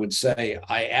guess I would say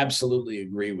I absolutely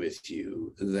agree with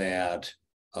you that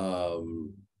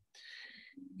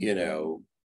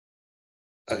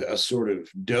a sort of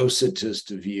docetist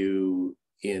view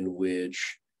in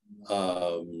which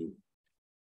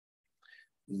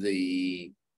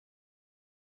the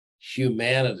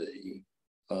humanity,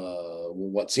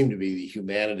 what seemed to be the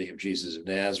humanity of Jesus of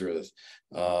Nazareth,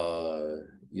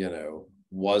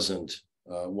 wasn't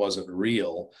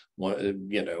real.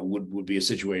 Would be a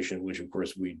situation in which, of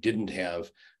course, we didn't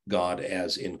have God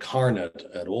as incarnate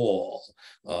at all.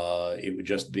 It would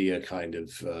just be a kind of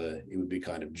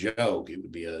joke. It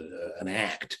would be an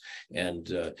act, and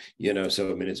so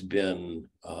I mean, it's been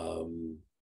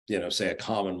say a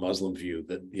common Muslim view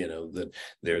that that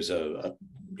there's a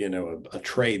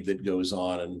trade that goes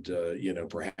on, and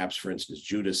perhaps, for instance,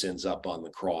 Judas ends up on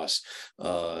the cross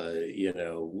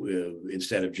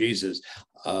instead of Jesus.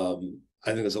 I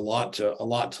think there's a lot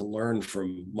to learn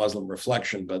from Muslim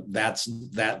reflection, but that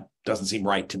doesn't seem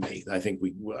right to me. I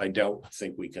don't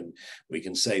think we can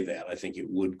say that. I think it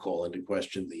would call into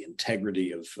question the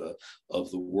integrity of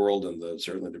the world, and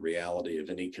certainly the reality of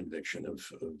any conviction of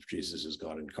Jesus as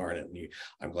God incarnate. And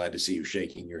I'm glad to see you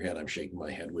shaking your head. I'm shaking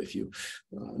my head with you.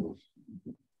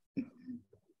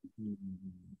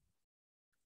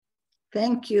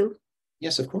 Thank you.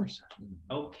 Yes, of course.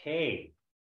 Okay,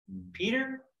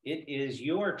 Peter, it is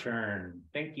your turn.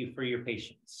 Thank you for your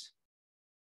patience.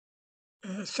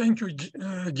 Thank you,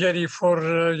 Gary,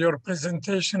 for your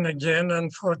presentation again,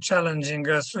 and for challenging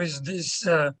us with this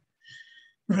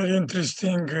very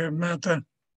interesting matter.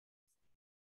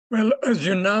 Well, as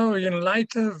you know, in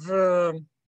light of the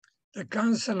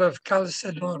Council of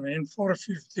Chalcedon in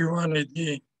 451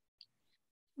 AD,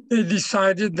 they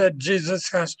decided that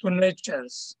Jesus has two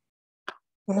natures,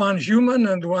 one human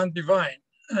and one divine,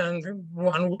 and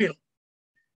one will.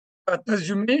 But as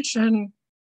you mentioned,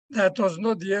 that was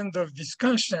not the end of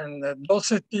discussion.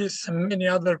 Docetists and many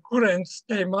other currents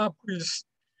came up with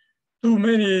too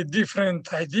many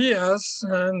different ideas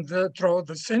and throughout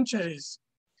the centuries.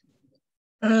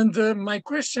 And my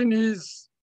question is,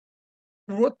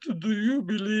 what do you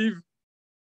believe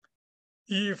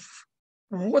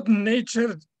what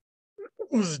nature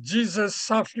was Jesus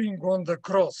suffering on the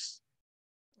cross?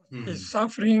 He's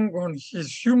suffering on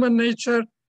his human nature,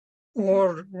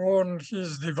 or on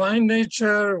his divine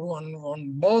nature,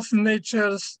 on both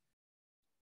natures,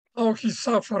 how he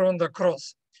suffered on the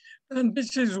cross? And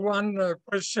this is one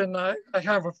question. I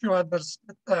have a few others,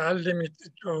 but I'll limit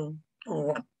it to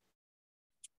one.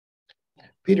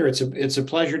 Peter, it's a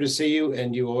pleasure to see you,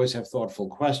 and you always have thoughtful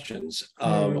questions.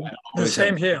 The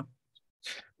same here.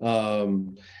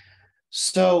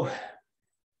 So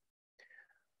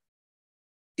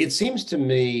it seems to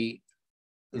me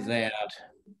that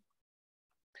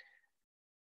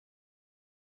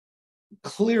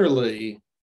clearly,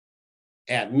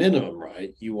 at minimum,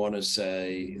 right, we want to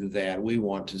say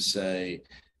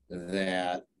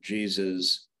that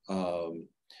Jesus of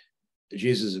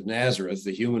Nazareth,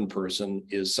 the human person,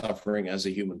 is suffering as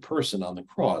a human person on the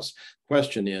cross.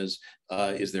 Question is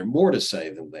there more to say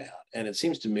than that? And it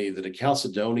seems to me that a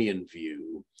Chalcedonian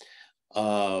view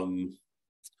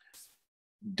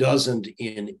doesn't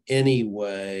in any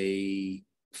way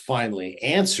finally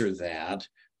answer that,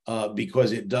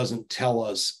 because it doesn't tell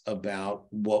us about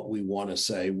what we want to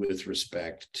say with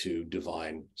respect to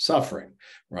divine suffering,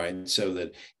 right? So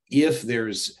that if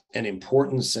there's an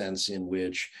important sense in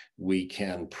which we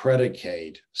can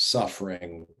predicate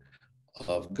suffering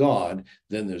of God,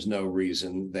 then there's no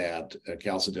reason that a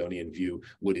Chalcedonian view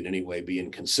would in any way be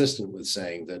inconsistent with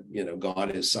saying that,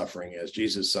 God is suffering as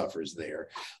Jesus suffers there.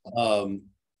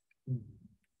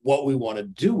 What we want to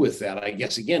do with that, I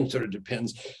guess, again, sort of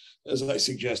depends, as I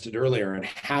suggested earlier, on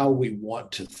how we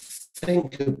want to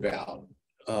think about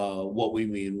what we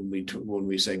mean when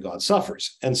we say God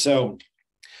suffers. And so,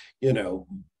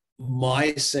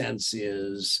 my sense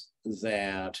is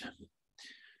that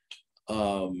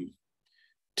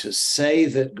to say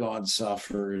that God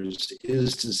suffers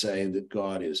is to say that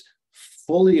God is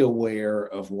fully aware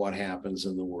of what happens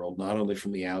in the world, not only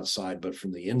from the outside, but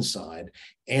from the inside,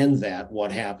 and that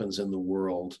what happens in the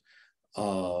world,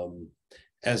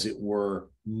 as it were,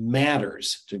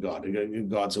 matters to God.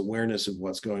 God's awareness of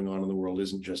what's going on in the world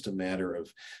isn't just a matter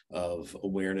of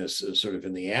awareness sort of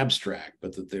in the abstract,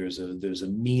 but that there's a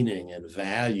meaning and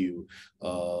value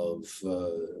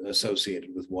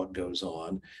associated with what goes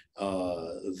on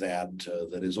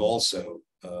that is also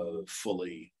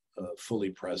fully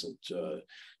present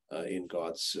in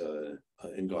God's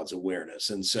awareness.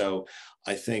 And so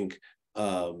I think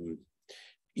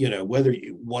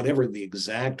whatever the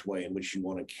exact way in which you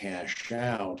want to cash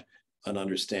out an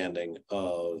understanding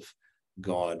of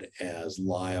God as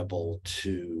liable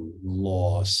to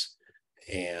loss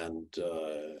and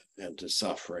to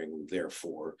suffering.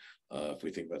 Therefore, if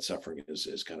we think about suffering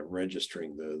as kind of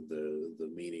registering the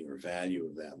meaning or value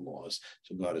of that loss,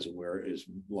 so God is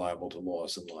liable to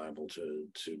loss and liable to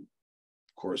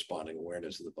corresponding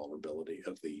awareness of the vulnerability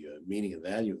of the meaning and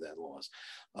value of that loss.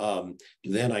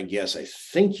 Then I guess I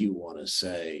think you want to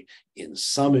say, in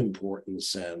some important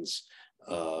sense,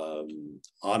 on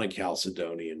a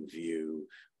Chalcedonian view,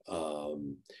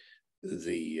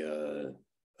 the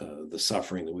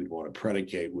suffering that we'd want to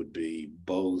predicate would be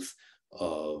both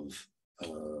of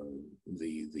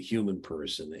the human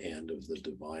person and of the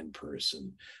divine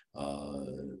person.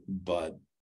 But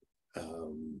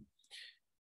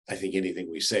I think anything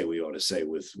we say, we ought to say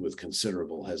with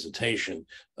considerable hesitation,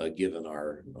 given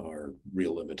our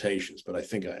real limitations. But I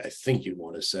think you'd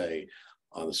want to say,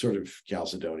 on the sort of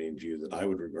Chalcedonian view that I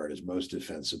would regard as most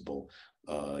defensible,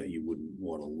 you wouldn't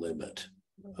want to limit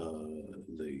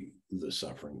the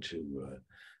suffering to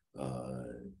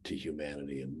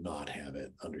humanity and not have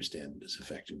it understand it as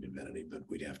affecting divinity. But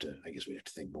I guess we'd have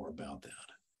to think more about that.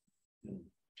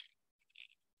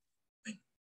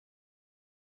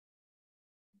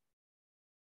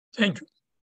 Thank you.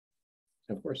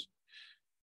 Of course.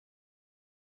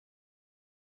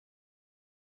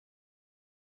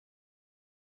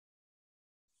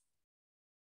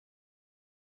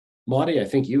 Marty, I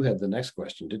think you had the next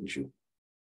question, didn't you?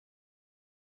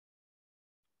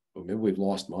 Well, maybe we've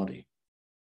lost Monty.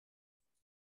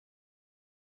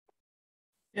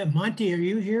 Yeah, Monty, are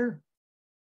you here?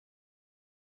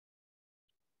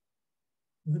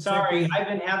 Sorry, I've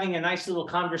been having a nice little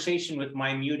conversation with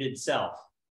my muted self.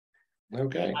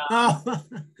 Okay. Oh.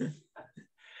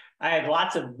 I had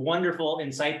lots of wonderful,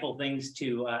 insightful things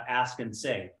to ask and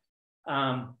say.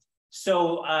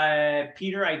 So,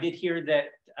 Peter, I did hear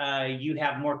that you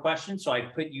have more questions, so I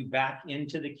put you back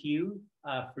into the queue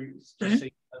just so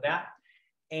you know that.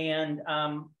 And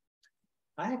I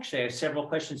actually have several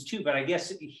questions too, but I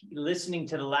guess listening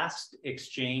to the last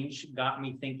exchange got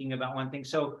me thinking about one thing.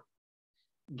 So,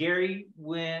 Gary,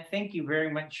 thank you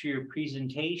very much for your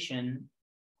presentation.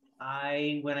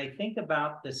 When I think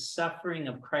about the suffering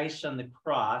of Christ on the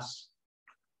cross,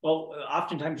 well,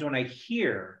 oftentimes when I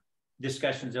hear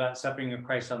discussions about suffering of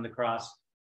Christ on the cross,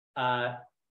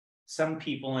 some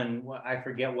people, and I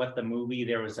forget what the movie,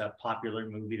 there was a popular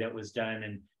movie that was done,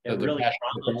 and it really, I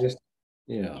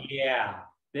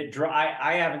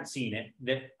haven't seen it,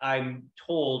 that I'm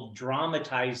told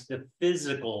dramatized the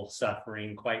physical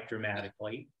suffering quite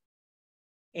dramatically.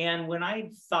 And when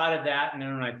I thought of that, and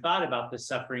then when I thought about the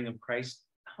suffering of Christ,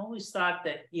 I always thought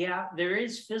that, yeah, there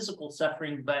is physical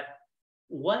suffering, but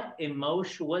would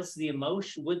the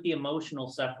emotional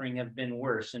suffering have been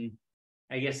worse? And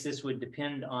I guess this would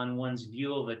depend on one's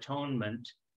view of atonement.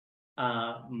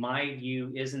 My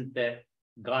view isn't that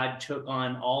God took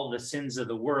on all the sins of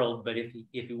the world, but if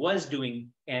he was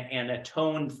doing and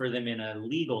atoned for them in a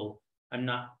legal, I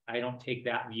don't take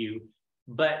that view.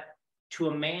 But to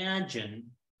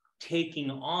imagine taking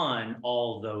on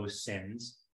all those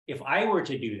sins, if I were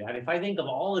to do that, if I think of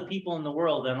all the people in the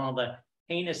world and all the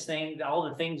heinous things, all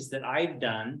the things that I've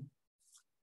done,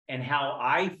 and how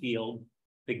I feel,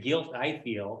 the guilt I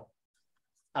feel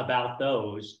about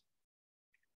those,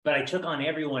 but I took on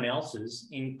everyone else's,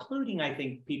 including, I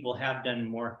think people have done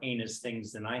more heinous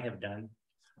things than I have done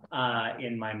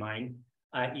in my mind,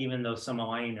 even though some of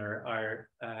mine are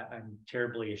I'm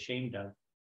terribly ashamed of.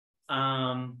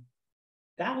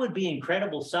 That would be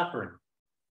incredible suffering.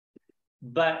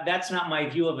 But that's not my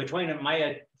view of atonement.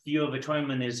 My view of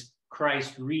atonement is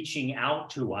Christ reaching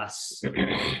out to us.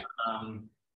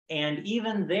 And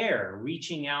even there,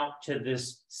 reaching out to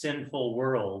this sinful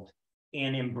world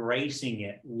and embracing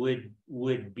it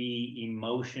would be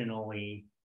emotionally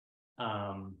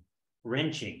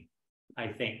wrenching, I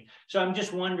think. So I'm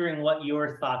just wondering what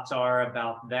your thoughts are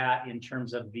about that in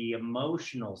terms of the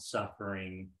emotional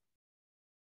suffering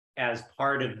as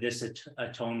part of this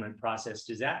atonement process.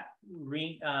 Does that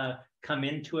come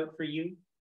into it for you?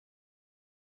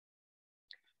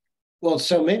 Well, it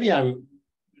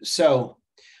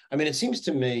seems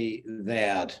to me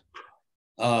that,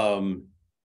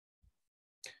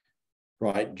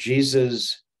 right,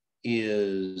 Jesus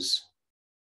is,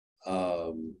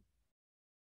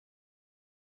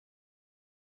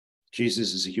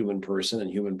 Jesus is a human person, and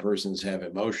human persons have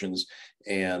emotions,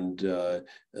 and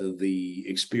the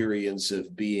experience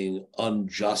of being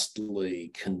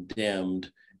unjustly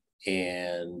condemned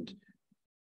and,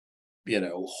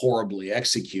 horribly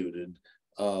executed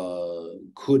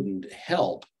couldn't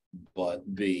help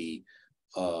but be,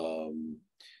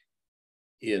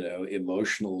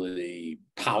 emotionally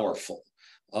powerful.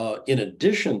 In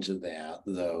addition to that,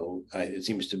 though, it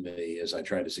seems to me, as I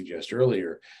tried to suggest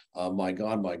earlier, my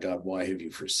God, why have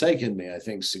you forsaken me? I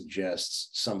think suggests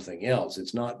something else.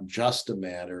 It's not just a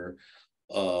matter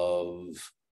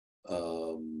of,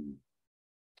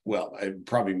 well, it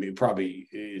probably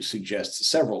suggests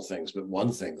several things, but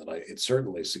one thing that it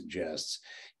certainly suggests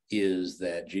is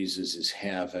that Jesus is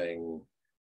having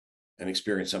an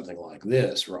experience something like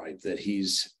this, right? That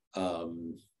he's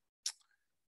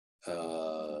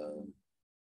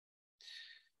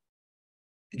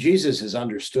Jesus has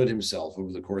understood himself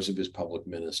over the course of his public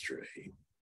ministry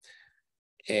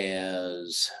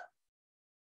as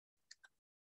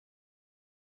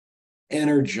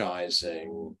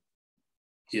energizing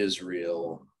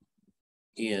Israel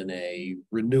in a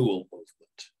renewal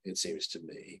movement, it seems to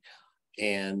me,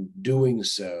 and doing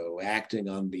so, acting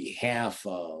on behalf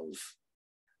of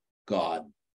God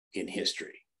in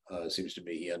history. It seems to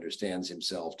me he understands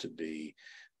himself to be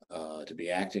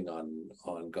acting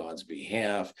on God's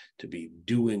behalf, to be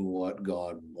doing what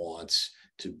God wants,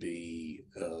 to be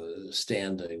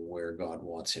standing where God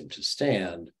wants him to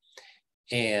stand.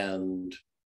 And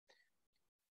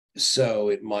so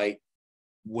it might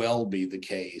well be the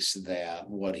case that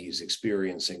what he's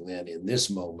experiencing then in this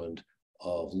moment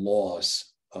of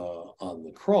loss on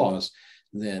the cross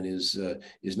then is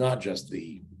not just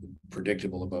the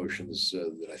predictable emotions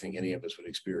that I think any of us would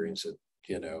experience it,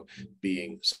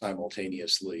 being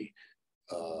simultaneously,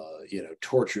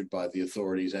 tortured by the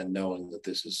authorities and knowing that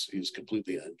this is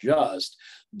completely unjust,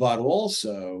 but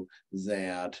also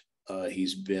that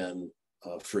he's been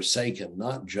forsaken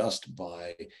not just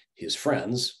by his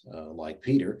friends like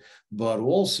Peter, but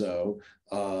also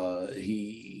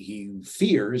he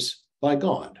fears by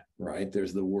God, right?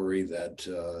 There's the worry that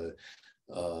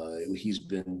he's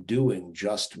been doing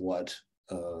just what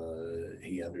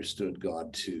he understood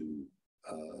God to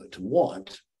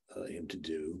want him to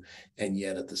do, and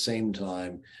yet at the same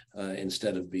time,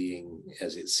 instead of being,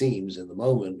 as it seems in the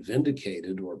moment,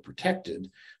 vindicated or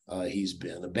protected, he's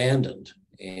been abandoned,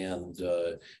 and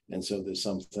so there's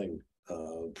something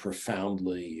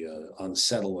profoundly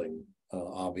unsettling,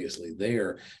 obviously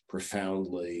there,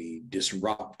 profoundly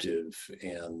disruptive,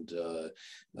 and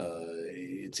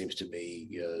it seems to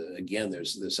me, again,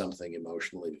 there's something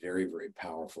emotionally very, very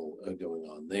powerful going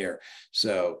on there.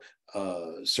 So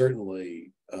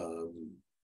certainly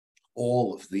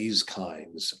all of these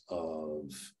kinds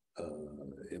of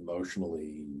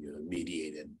emotionally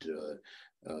mediated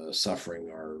suffering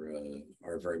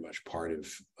are very much part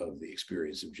of the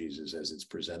experience of Jesus as it's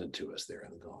presented to us there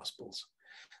in the Gospels.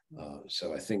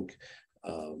 So I think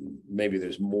maybe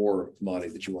there's more, Monty,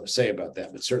 that you want to say about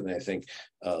that, but certainly I think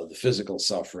the physical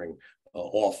suffering,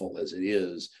 awful as it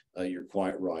is, you're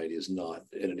quite right, is not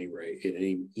at any rate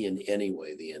in any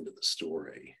way the end of the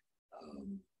story.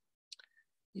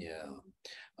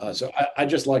 So I'd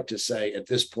just like to say at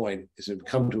this point, as we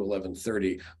come to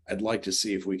 11:30, I'd like to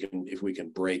see if we can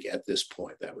break at this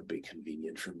point. That would be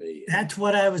convenient for me. That's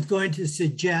what I was going to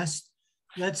suggest.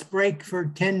 Let's break for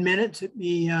 10 minutes. It'd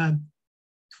be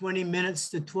 20 minutes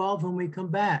to 12 when we come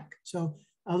back. So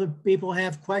other people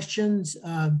have questions,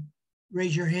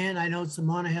 raise your hand. I know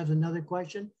Simona has another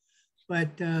question,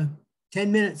 but 10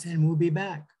 minutes and we'll be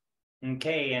back.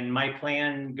 Okay, and my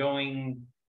plan going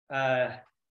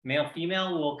male,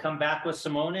 female, we'll come back with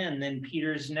Simona, and then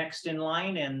Peter's next in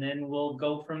line, and then we'll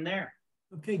go from there.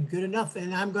 Okay, good enough.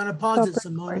 And I'm going to pause it,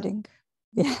 Simona.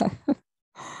 Yeah.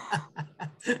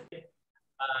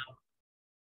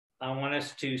 I want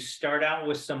us to start out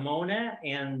with Simona,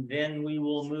 and then we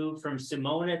will move from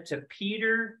Simona to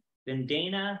Peter, then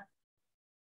Dana,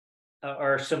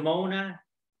 or Simona.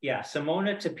 Yeah,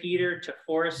 Simona to Peter to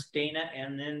Forrest, Dana,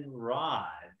 and then Rod.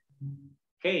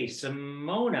 Okay,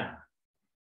 Simona.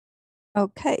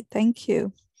 Okay, thank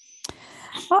you.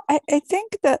 Well, I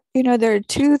think that, there are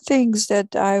two things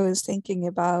that I was thinking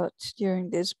about during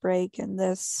this break, and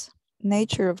this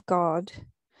nature of God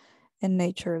and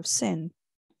nature of sin.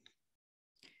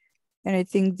 And I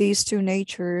think these two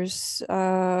natures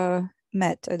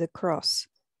met at the cross.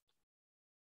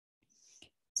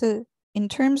 So in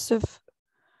terms of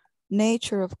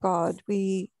nature of God,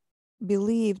 we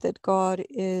believe that God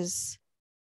is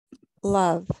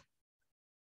love,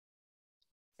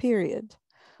 period.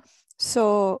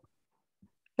 So,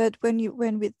 but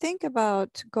when we think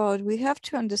about God, we have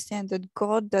to understand that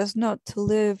God does not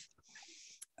live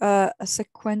a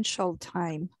sequential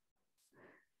time.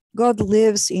 God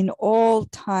lives in all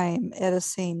time at the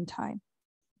same time,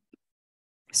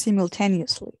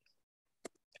 simultaneously.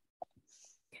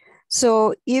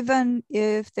 So even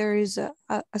if there is a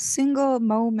single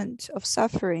moment of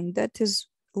suffering, that is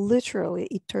literally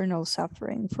eternal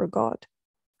suffering for God.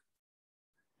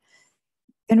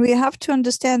 And we have to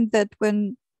understand that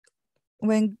when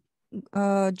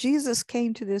Jesus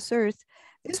came to this earth,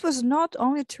 this was not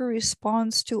only to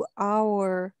respond to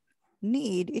our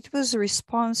need, it was a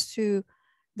response to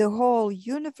the whole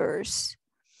universe,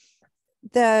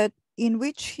 that in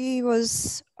which he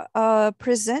was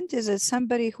presented as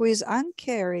somebody who is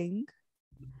uncaring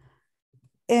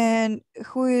and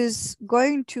who is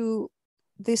going to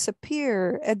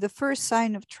disappear at the first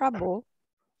sign of trouble.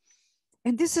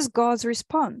 And this is God's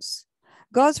response.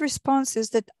 God's response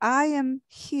is that I am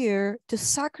here to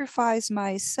sacrifice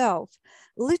myself,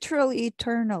 literally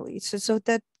eternally. So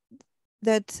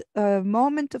that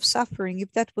moment of suffering,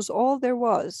 if that was all there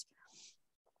was,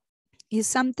 is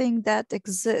something that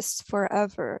exists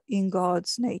forever in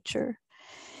God's nature.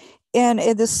 And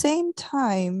at the same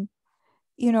time,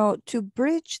 you know, to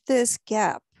bridge this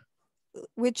gap,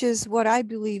 which is what I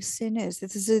believe sin is,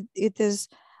 it is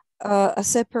a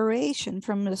separation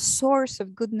from the source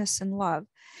of goodness and love.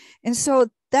 And so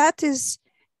that is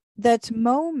that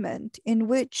moment in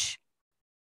which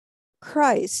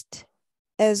Christ,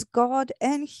 as God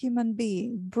and human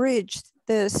being, bridged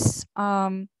this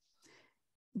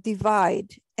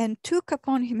divide and took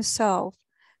upon himself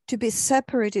to be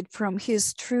separated from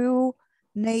his true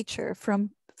nature, from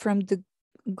the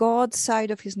God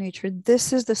side of his nature.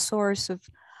 This is the source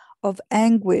of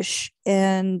anguish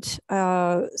and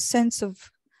sense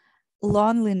of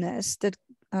loneliness that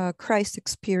Christ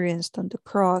experienced on the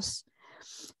cross.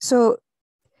 So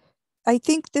I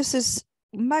think this is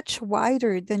much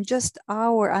wider than just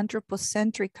our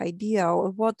anthropocentric idea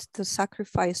of what the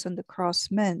sacrifice on the cross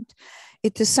meant.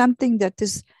 It is something that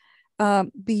is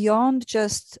beyond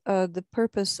just the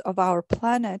purpose of our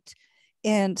planet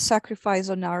and sacrifice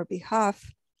on our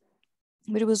behalf,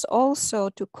 but it was also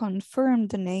to confirm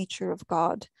the nature of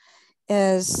God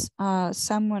as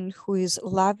someone who is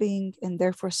loving and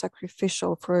therefore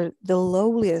sacrificial for the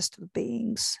lowliest of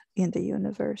beings in the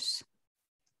universe.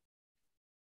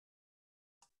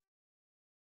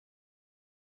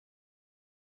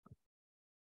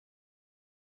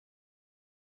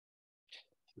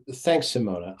 Thanks,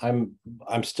 Simona.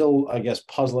 I'm still, I guess,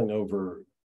 puzzling over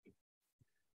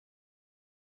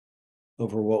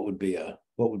what would be a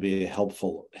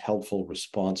helpful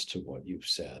response to what you've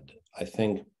said. I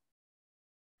think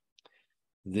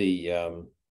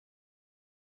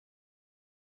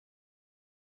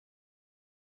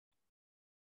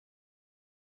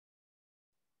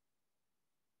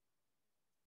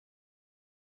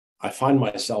I find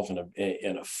myself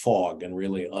in a fog and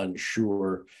really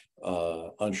unsure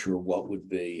what would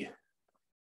be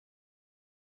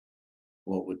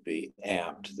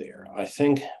apt there. I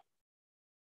think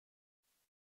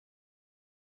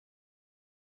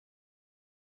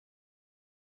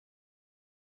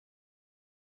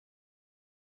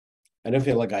I don't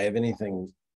feel like I have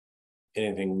anything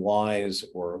wise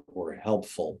or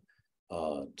helpful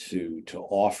to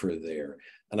offer there,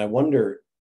 and I wonder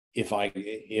if I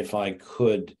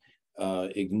could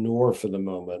ignore for the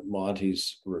moment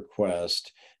Monty's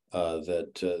request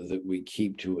that we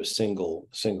keep to a single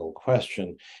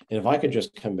question, and if I could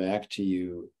just come back to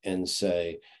you and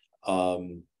say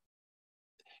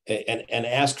and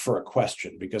ask for a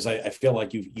question, because I feel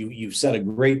like you've said a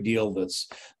great deal that's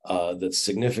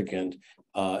significant,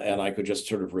 and I could just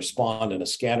sort of respond in a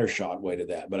scattershot way to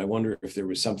that. But I wonder if there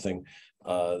was something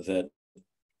that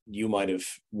you might have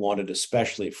wanted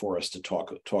especially for us to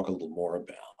talk a little more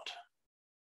about.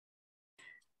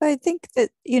 I think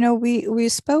that, you know, we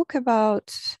spoke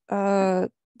about the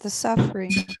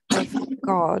suffering of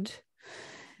God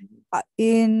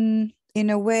in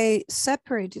a way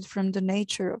separated from the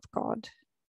nature of God.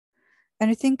 And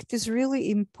I think it is really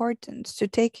important to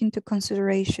take into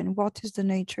consideration what is the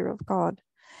nature of God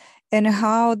and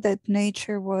how that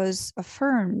nature was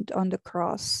affirmed on the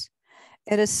cross.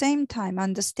 At the same time,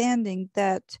 understanding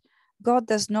that God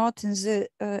does not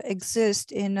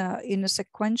exist in a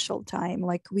sequential time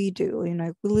like we do. You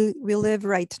know, we live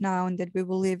right now, and that we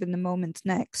will live in the moment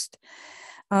next.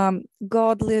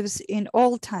 God lives in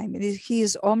all time. He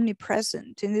is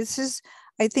omnipresent, and this is,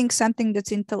 I think, something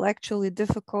that's intellectually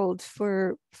difficult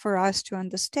for us to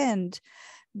understand,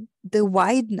 the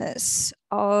wideness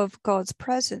of God's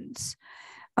presence.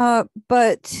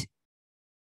 But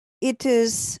it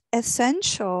is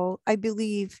essential, I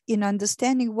believe, in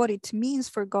understanding what it means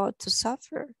for God to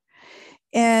suffer.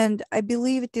 And I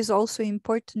believe it is also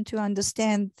important to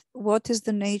understand what is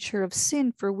the nature of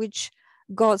sin for which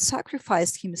God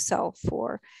sacrificed himself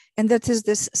for. And that is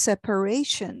this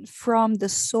separation from the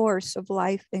source of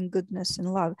life and goodness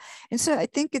and love. And so I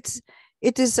think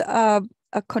it is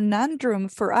a conundrum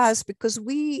for us, because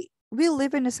we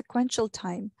live in a sequential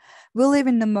time. We live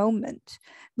in the moment.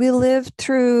 We live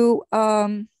through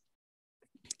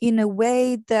in a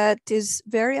way that is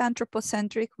very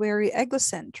anthropocentric, very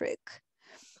egocentric.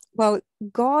 Well,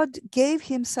 God gave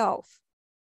himself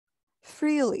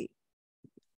freely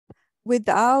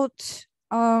without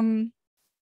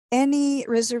any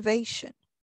reservation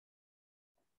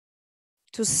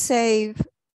to save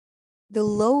the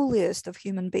lowliest of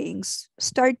human beings,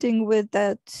 starting with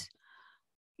that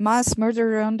mass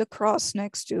murderer on the cross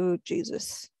next to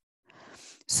Jesus.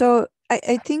 So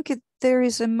I think there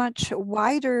is a much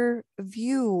wider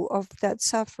view of that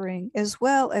suffering, as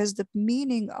well as the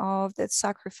meaning of that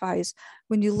sacrifice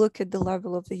when you look at the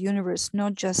level of the universe,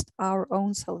 not just our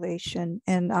own salvation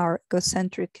and our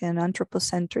egocentric and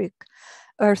anthropocentric,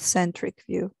 earth-centric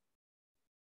view.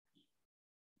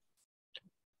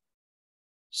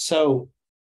 So,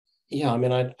 yeah, I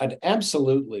mean, I'd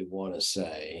absolutely want to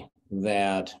say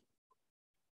that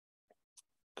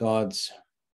God's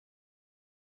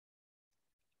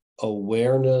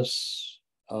awareness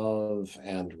of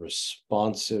and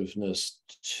responsiveness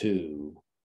to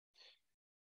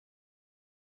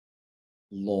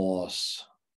loss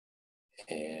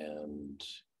and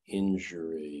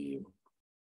injury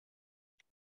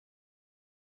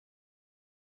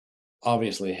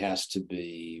obviously has to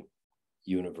be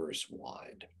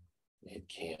universe-wide. It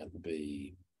can't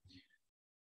be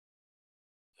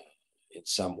in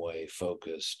some way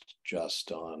focused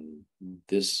just on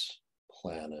this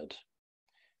planet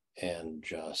and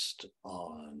just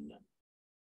on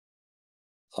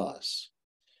us.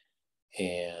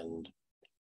 And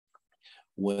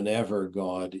whenever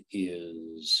God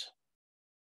is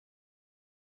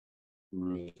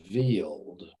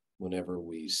revealed, whenever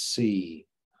we see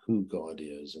who God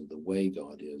is and the way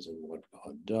God is and what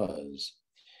God does,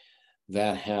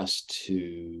 that has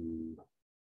to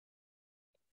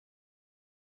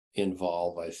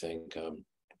involve, I think,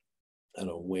 an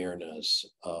awareness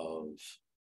of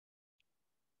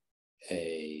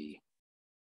a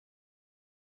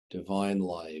divine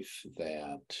life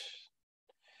that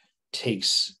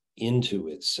takes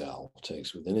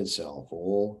within itself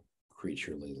all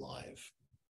creaturely life,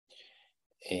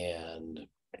 and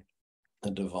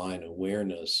a divine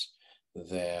awareness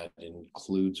that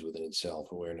includes within itself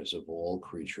awareness of all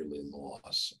creaturely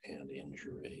loss and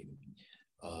injury.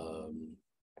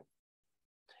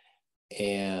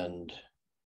 And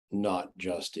not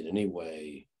just in any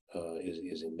way,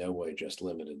 is in no way just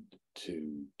limited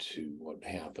to what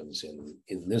happens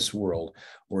in this world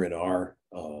or in our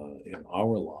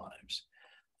lives.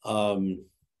 I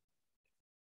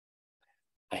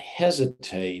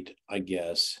hesitate, I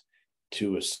guess,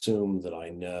 to assume that I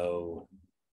know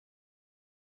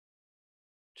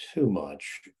too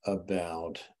much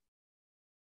about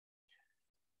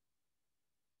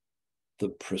the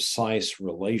precise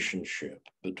relationship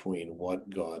between what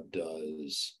God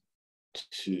does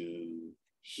to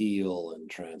heal and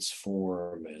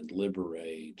transform and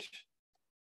liberate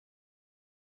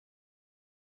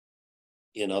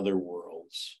in other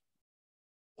worlds,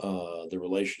 the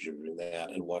relationship between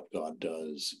that and what God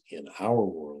does in our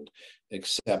world,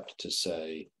 except to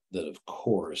say that, of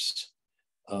course,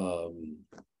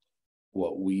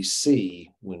 what we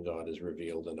see when God is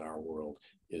revealed in our world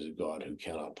is a God who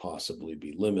cannot possibly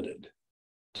be limited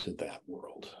to that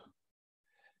world.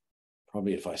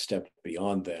 Probably if I stepped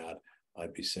beyond that,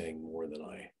 I'd be saying more than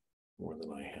I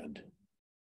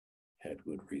had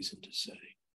good reason to say.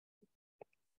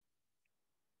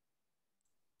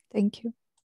 Thank you.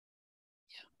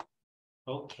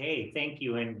 Okay, thank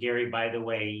you. And Gary, by the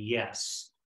way,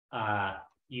 yes,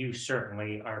 you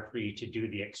certainly are free to do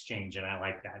the exchange, and I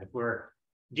like that. If we're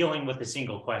dealing with a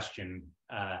single question,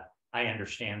 I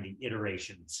understand the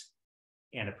iterations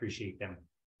and appreciate them.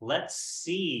 Let's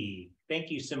see. Thank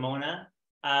you, Simona.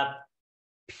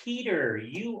 Peter,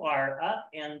 you are up,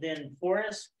 and then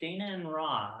Forrest, Dana, and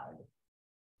Rod.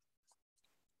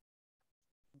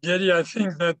 Gary, I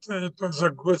think that it was a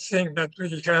good thing that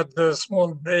we had a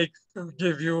small break to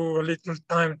give you a little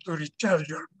time to recharge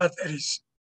your batteries.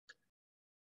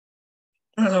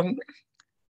 I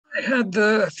had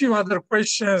a few other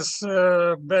questions,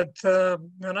 but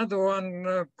another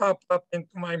one popped up into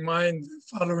my mind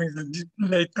following the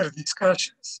later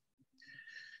discussions.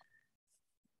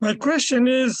 My question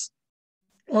is,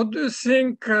 what do you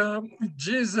think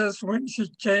Jesus, when he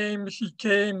came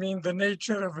in the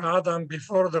nature of Adam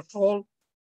before the fall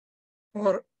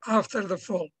or after the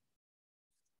fall?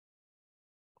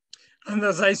 And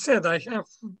as I said, I have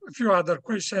a few other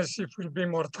questions. If there will be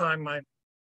more time, I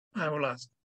will ask.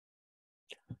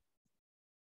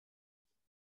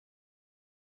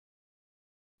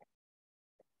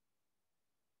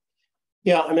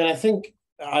 Yeah, I mean, I think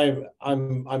I'm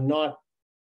not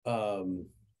I'm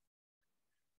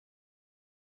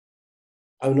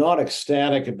not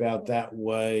ecstatic about that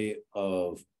way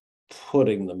of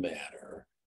putting the matter.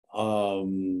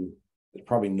 It's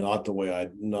probably not the way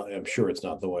I'm sure it's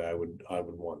not the way I would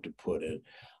want to put it.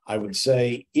 I would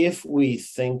say if we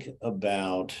think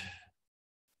about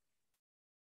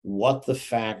what the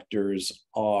factors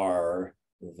are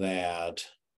that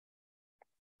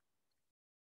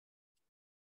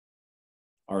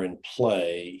are in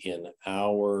play in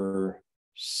our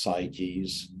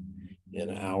psyches,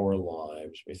 in our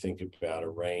lives, we think about a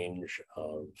range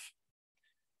of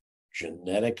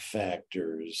genetic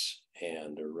factors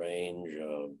and a range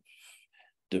of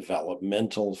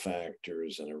developmental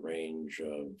factors and a range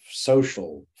of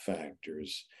social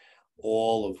factors,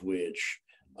 all of which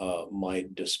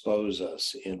might dispose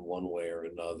us in one way or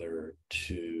another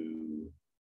to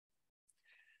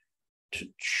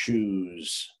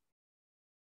choose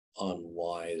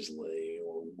unwisely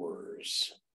or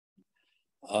worse.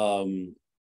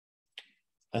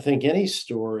 I think any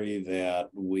story that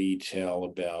we tell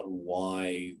about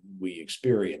why we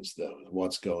experience those,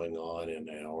 what's going on in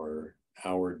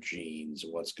our genes,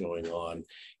 what's going on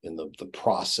in the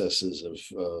processes of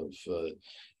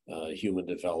human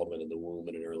development in the womb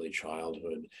and in early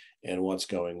childhood, and what's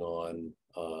going on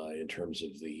in terms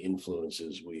of the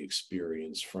influences we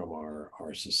experience from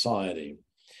our society.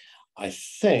 I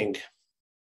think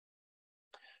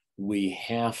we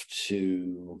have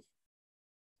to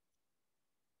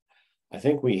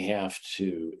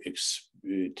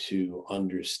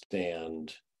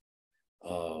understand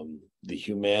the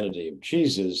humanity of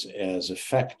Jesus as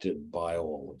affected by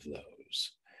all of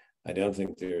those. I don't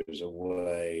think there's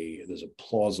a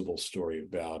plausible story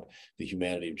about the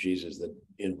humanity of Jesus that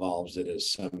involves it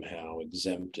as somehow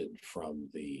exempted from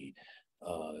the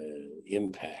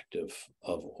impact of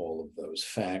all of those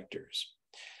factors.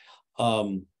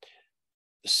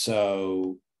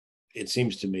 So it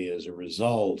seems to me as a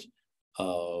result,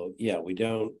 we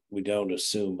don't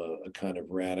assume a kind of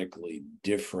radically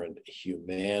different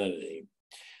humanity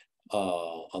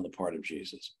on the part of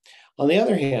Jesus. On the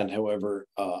other hand, however,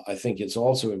 I think it's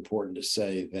also important to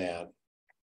say that,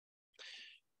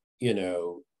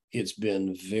 it's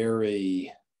been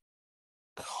very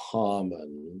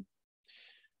common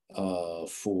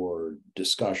for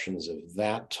discussions of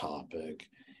that topic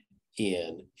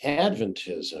in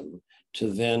Adventism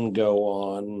to then go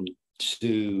on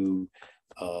to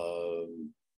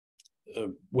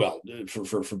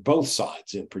for both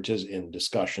sides in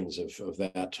discussions of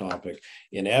that topic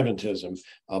in Adventism,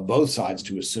 both sides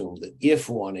to assume that if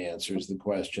one answers the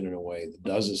question in a way that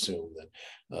does assume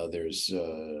that there's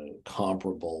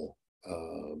comparable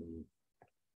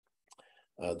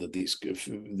that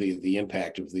the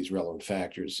impact of these relevant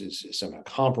factors is somehow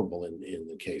comparable in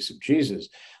the case of Jesus,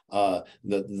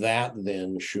 that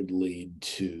then should lead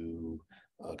to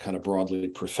kind of broadly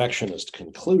perfectionist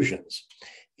conclusions.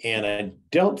 And I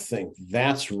don't think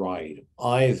that's right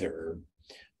either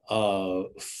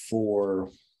for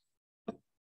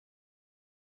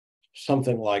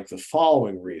something like the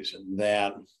following reason,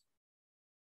 that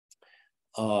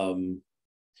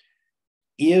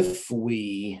if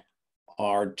we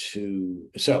are to,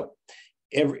 so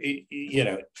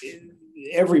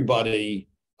everybody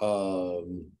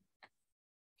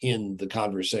in the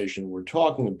conversation we're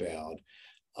talking about,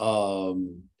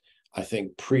 I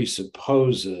think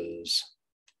presupposes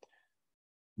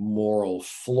moral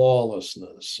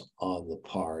flawlessness on the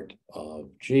part of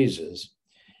Jesus.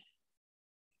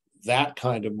 That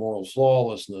kind of moral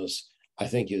flawlessness, I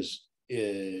think,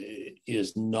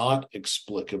 is not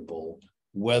explicable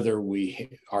whether we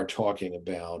are talking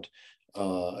about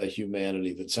a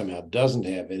humanity that somehow doesn't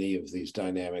have any of these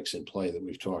dynamics in play that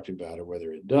we've talked about, or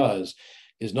whether it does,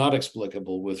 is not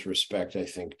explicable with respect, I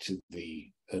think, to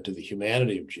the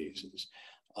humanity of Jesus.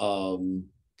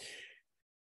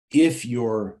 If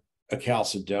you're a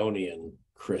Chalcedonian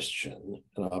Christian,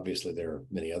 and obviously there are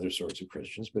many other sorts of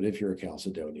Christians, but if you're a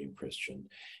Chalcedonian Christian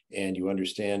and you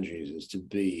understand Jesus to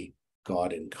be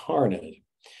God incarnate,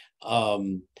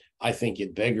 I think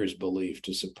it beggars belief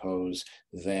to suppose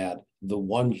that the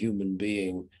one human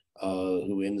being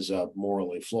who ends up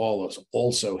morally flawless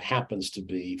also happens to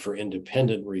be, for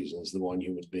independent reasons, the one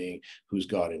human being who's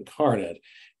God incarnate.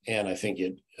 And I think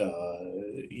it,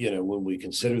 when we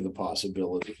consider the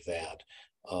possibility that,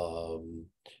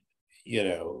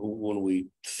 when we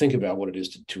think about what it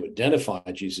is to identify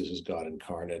Jesus as God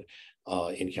incarnate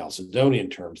in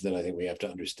Chalcedonian terms, then I think we have to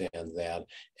understand that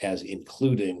as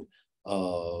including,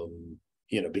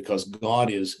 because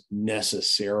God is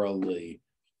necessarily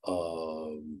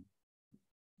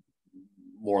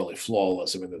morally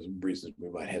flawless. I mean, there's reasons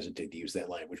we might hesitate to use that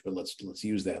language, but let's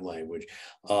use that language.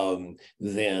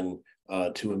 Then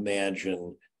to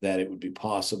imagine that it would be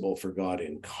possible for God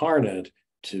incarnate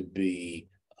to be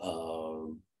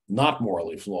not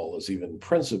morally flawless, even in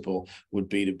principle, would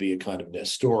be to be a kind of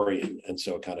Nestorian, and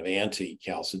so a kind of to take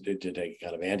a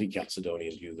kind of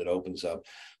anti-Chalcedonian view that opens up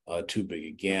too big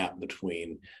a gap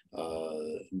between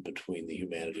the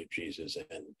humanity of Jesus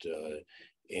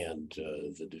and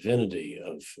the divinity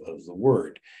of the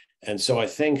Word. And so I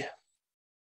think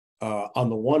on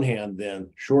the one hand, then,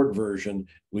 short version,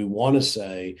 we want to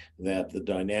say that the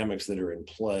dynamics that are in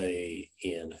play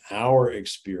in our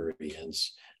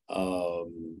experience,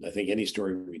 I think any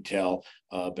story we tell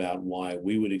about why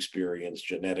we would experience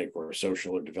genetic or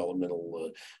social or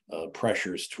developmental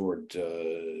pressures toward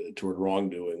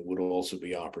wrongdoing would also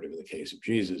be operative in the case of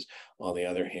Jesus. On the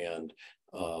other hand,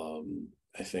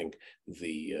 I think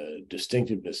the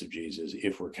distinctiveness of Jesus,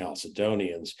 if we're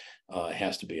Chalcedonians,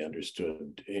 has to be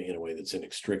understood in a way that's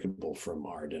inextricable from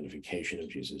our identification of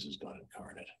Jesus as God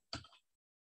incarnate.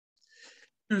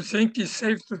 You think it's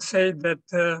safe to say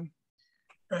that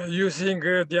using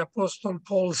the Apostle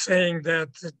Paul saying that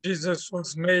Jesus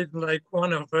was made like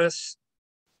one of us,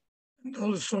 and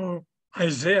also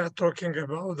Isaiah talking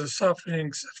about the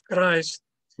sufferings of Christ,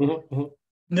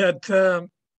 that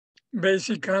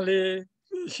basically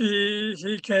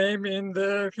he came in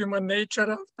the human nature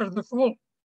after the fall?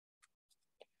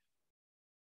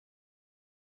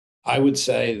 I would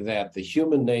say that the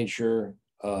human nature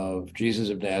of Jesus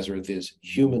of Nazareth is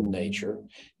human nature,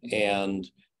 and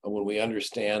when we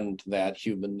understand that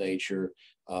human nature,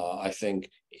 I think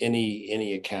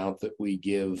any account that we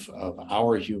give of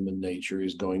our human nature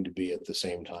is going to be at the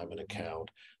same time an account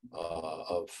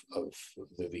of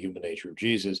the human nature of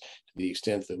Jesus. To the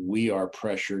extent that we are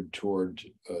pressured toward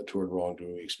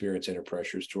wrongdoing, we experience inner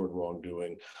pressures toward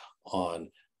wrongdoing on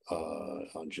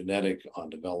genetic, on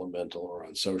developmental, or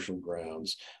on social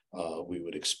grounds, we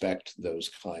would expect those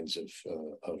kinds of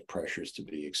pressures to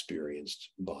be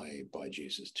experienced by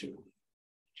Jesus too.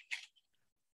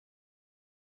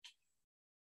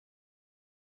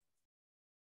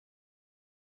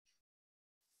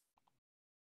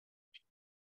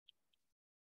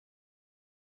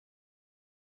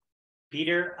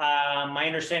 Peter, my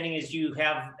understanding is you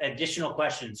have additional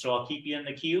questions, so I'll keep you in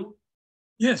the queue.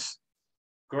 Yes.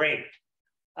 Great.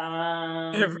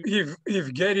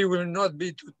 If Gary will not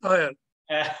be too tired.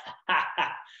 I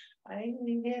think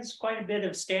he has quite a bit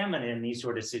of stamina in these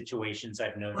sort of situations,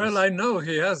 I've noticed. Well, I know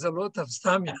he has a lot of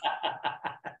stamina.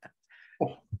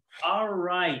 All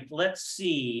right, let's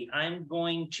see. I'm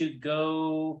going to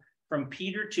go from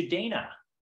Peter to Dana,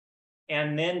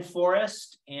 and then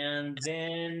Forrest, and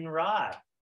then Rod.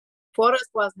 Forrest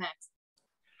was next.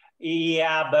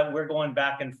 Yeah, but we're going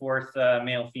back and forth,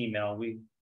 male, female.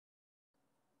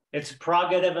 It's a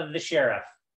prerogative of the sheriff.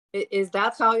 Is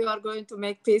that how you are going to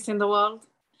make peace in the world?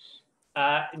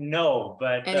 No,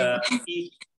 but anyway.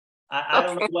 I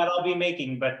don't know what I'll be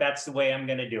making, but that's the way I'm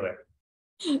going to do it.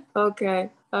 Okay.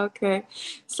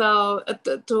 So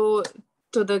to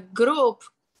the group,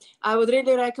 I would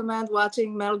really recommend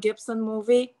watching Mel Gibson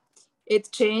movie.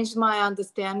 It changed my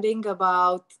understanding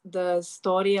about the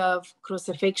story of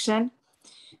crucifixion.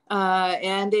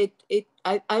 And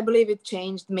I believe it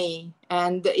changed me.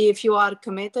 And if you are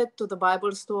committed to the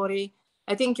Bible story,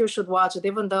 I think you should watch it,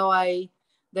 even though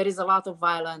there is a lot of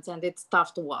violence and it's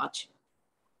tough to watch.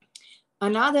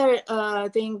 Another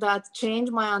thing that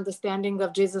changed my understanding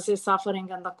of Jesus' suffering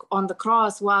on the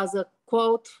cross was a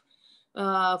quote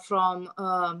from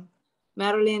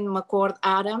Marilyn McCord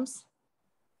Adams.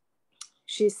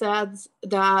 She said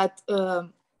that,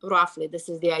 roughly, this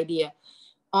is the idea.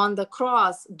 On the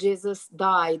cross, Jesus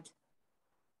died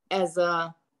as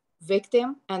a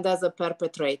victim and as a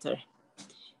perpetrator.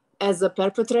 As a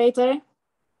perpetrator,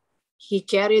 he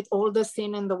carried all the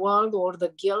sin in the world, or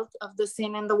the guilt of the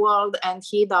sin in the world, and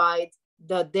he died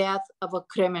the death of a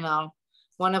criminal,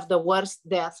 one of the worst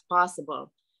deaths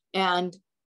possible. And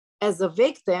as a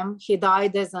victim, he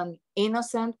died as an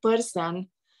innocent person,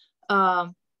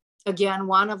 again,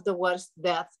 one of the worst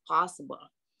deaths possible.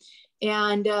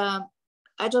 And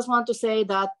I just want to say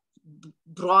that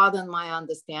broadened my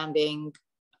understanding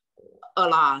a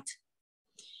lot.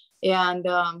 And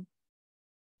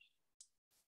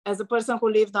as a person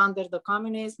who lived under the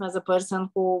communism, as a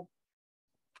person who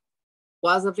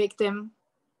was a victim,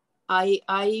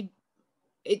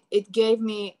 it gave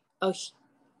me a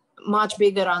much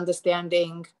bigger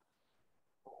understanding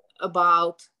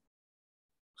about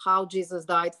how Jesus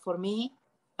died for me,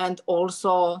 and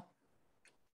also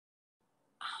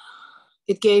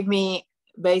it gave me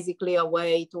basically a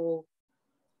way to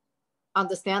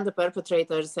understand the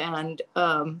perpetrators and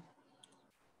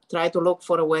try to look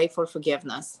for a way for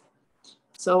forgiveness.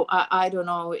 So I don't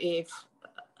know if,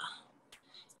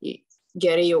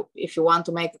 Gary, if you want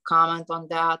to make a comment on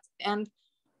that. And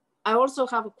I also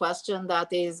have a question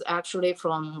that is actually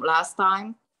from last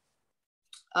time.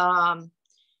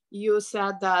 You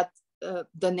said that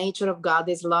the nature of God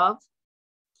is love.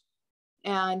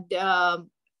 And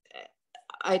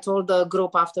I told the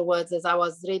group afterwards, as I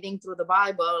was reading through the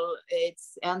Bible,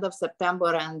 it's end of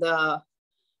September and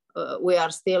we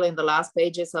are still in the last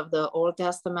pages of the Old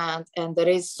Testament. And there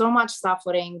is so much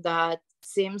suffering that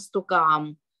seems to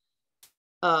come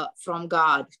from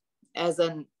God, as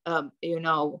in,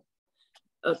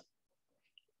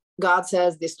 God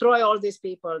says, destroy all these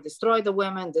people, destroy the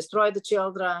women, destroy the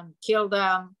children, kill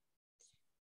them.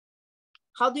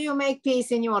 How do you make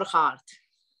peace in your heart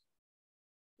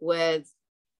with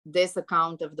this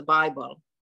account of the Bible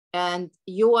and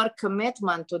your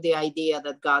commitment to the idea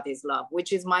that God is love,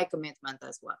 which is my commitment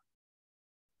as well?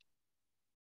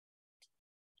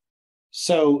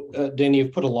 So, Danny,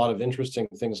 you've put a lot of interesting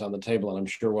things on the table, and I'm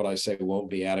sure what I say won't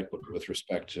be adequate with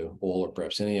respect to all or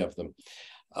perhaps any of them.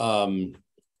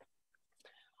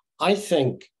 I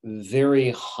think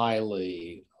very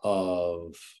highly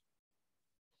of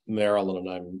Marilyn,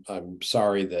 and I'm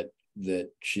sorry that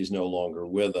she's no longer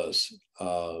with us.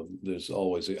 There's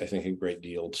always, I think, a great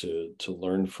deal to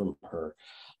learn from her.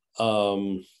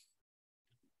 And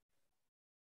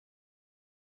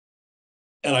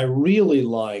I really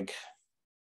like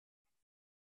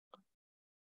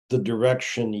the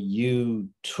direction you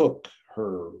took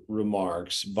her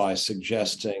remarks by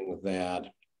suggesting that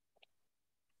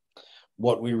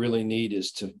what we really need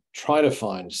is to try to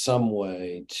find some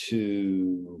way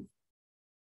to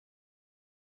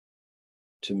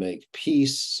make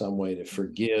peace, some way to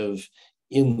forgive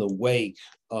in the wake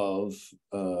of,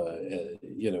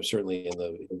 certainly in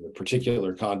the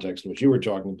particular context in which you were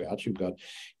talking about. You've got,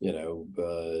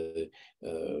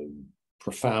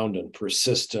 profound and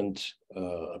persistent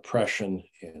oppression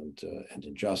and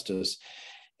injustice,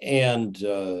 and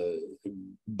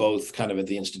both kind of at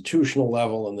the institutional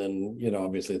level, and then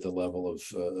obviously at the level of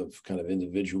kind of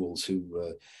individuals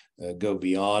who go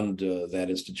beyond that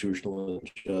institutional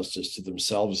injustice to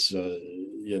themselves,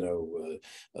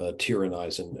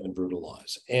 tyrannize and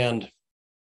brutalize. And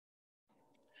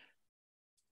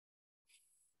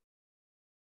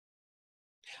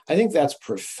I think that's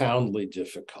profoundly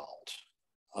difficult.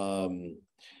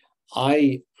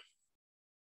 I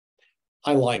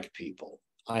like people.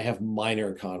 I have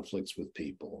minor conflicts with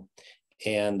people,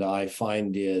 and I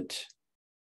find it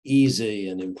easy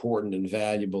and important and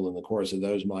valuable in the course of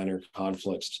those minor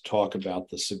conflicts to talk about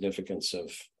the significance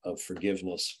of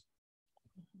forgiveness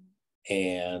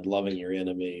and loving your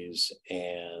enemies,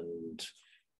 and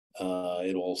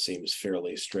it all seems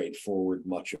fairly straightforward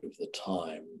much of the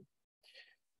time.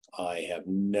 I have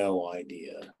no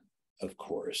idea, of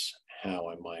course, how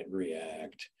I might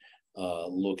react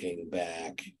looking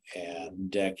back at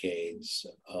decades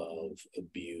of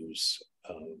abuse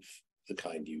of the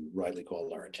kind you rightly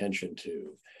called our attention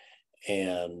to,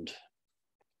 and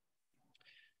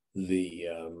the,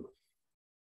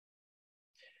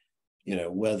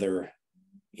 whether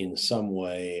in some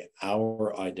way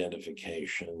our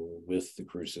identification with the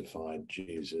crucified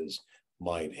Jesus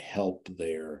might help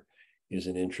there is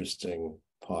an interesting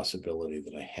possibility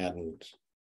that I hadn't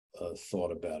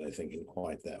thought about, I think, in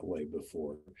quite that way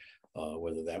before,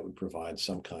 whether that would provide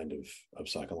some kind of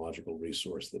psychological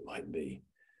resource that might be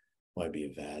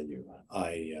of value.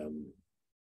 I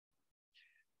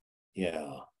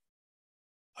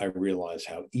realize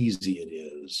how easy it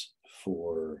is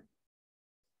for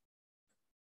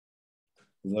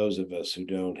those of us who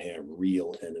don't have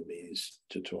real enemies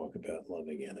to talk about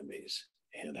loving enemies,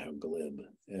 and how glib,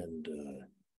 and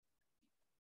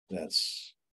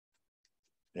that's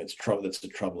a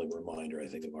troubling reminder, I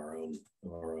think, of our own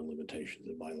limitations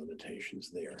and my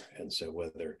limitations there. And so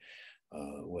whether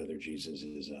Jesus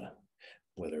is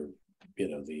whether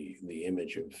the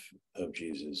image of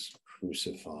Jesus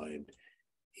crucified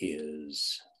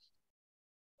is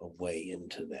a way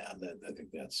into that I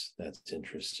think that's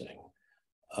interesting.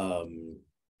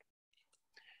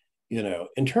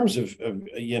 In terms of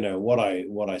what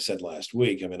I said last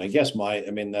week, I guess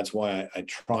that's why I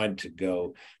tried to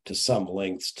go to some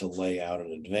lengths to lay out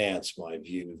in advance my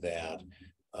view that,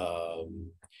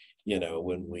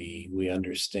 when we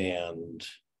understand,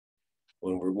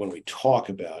 when we talk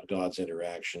about God's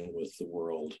interaction with the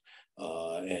world,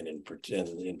 and in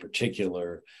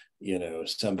particular,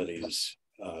 somebody's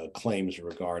claims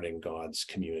regarding God's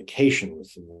communication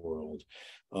with the world,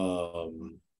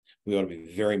 we ought to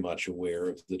be very much aware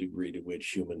of the degree to which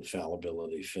human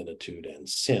fallibility, finitude, and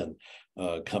sin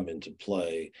come into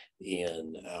play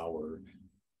in our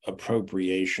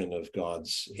appropriation of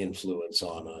God's influence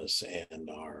on us and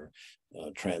our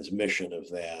transmission of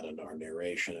that and our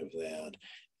narration of that.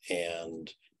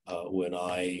 And when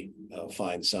I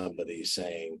find somebody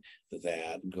saying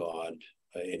that God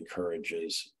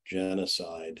encourages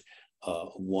genocide,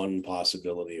 one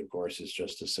possibility, of course, is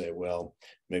just to say, well,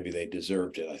 maybe they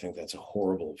deserved it. I think that's a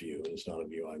horrible view. It's not a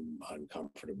view I'm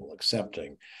comfortable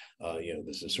accepting.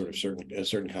 This is sort of a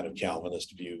certain kind of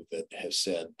Calvinist view that has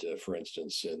said, for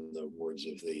instance, in the words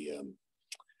of the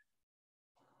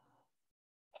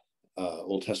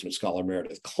Old Testament scholar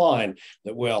Meredith Kline,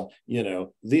 that, well,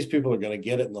 these people are going to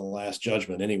get it in the last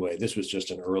judgment anyway. This was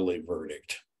just an early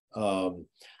verdict.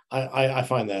 I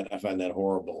find that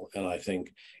horrible, and I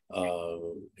think,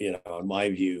 in my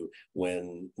view,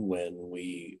 when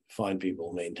we find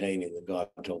people maintaining that God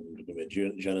told them to commit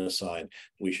genocide,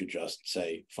 we should just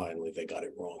say, finally, they got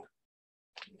it wrong.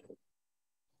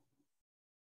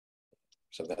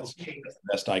 So that's the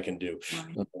best I can do.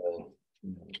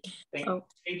 Thank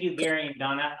you, Gary and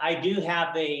Donna. I do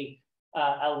have a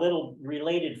little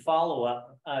related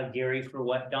follow-up, Gary, for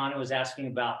what Donna was asking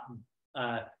about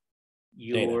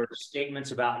your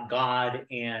statements about God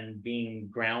and being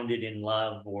grounded in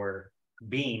love or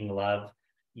being love.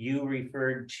 You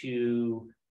referred to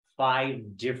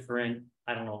 5 different,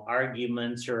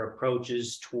 arguments or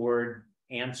approaches toward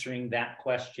answering that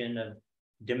question of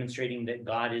demonstrating that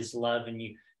God is love. And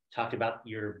you talked about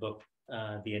your book,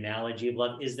 The Analogy of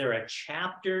Love. Is there a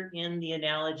chapter in The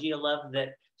Analogy of Love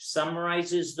that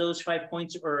summarizes those 5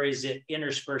 points, or is it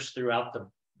interspersed throughout the?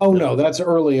 Oh, no, that's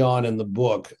early on in the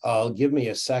book. Give me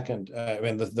a second.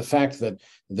 The fact that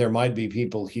there might be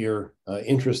people here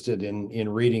interested in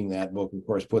reading that book, of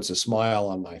course, puts a smile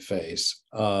on my face.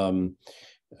 But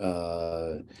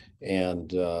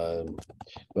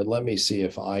let me see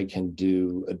if I can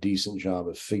do a decent job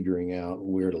of figuring out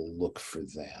where to look for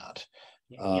that.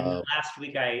 In the last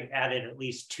week, I added at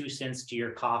least 2 cents to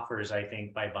your coffers, I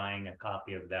think, by buying a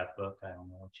copy of that book. I don't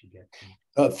know what you get.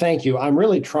 Thank you. I'm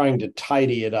really trying to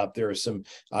tidy it up. There are some,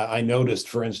 I noticed,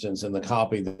 for instance, in the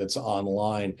copy that's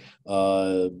online,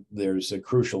 there's a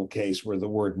crucial case where the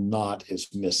word not is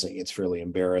missing. It's fairly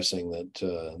embarrassing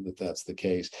that that's the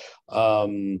case.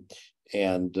 So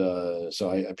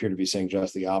I appear to be saying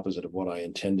just the opposite of what I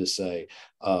intend to say.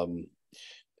 The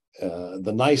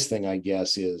nice thing, I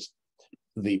guess, is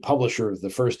the publisher of the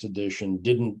first edition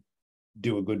didn't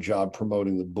do a good job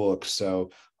promoting the book, so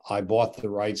I bought the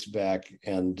rights back,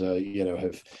 and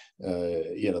that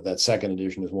second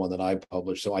edition is one that I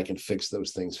published, so I can fix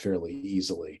those things fairly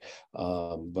easily.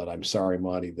 But I'm sorry,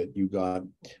 Monty, that you got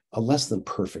a less than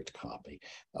perfect copy.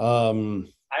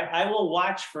 I will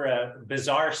watch for a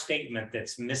bizarre statement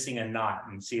that's missing a knot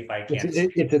and see if I can.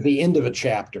 It's at the end of a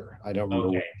chapter. I don't remember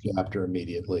what chapter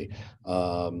immediately.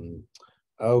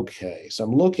 Okay, so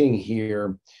I'm looking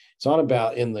here. It's on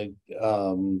about in the,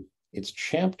 it's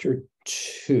chapter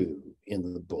 2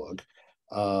 in the book.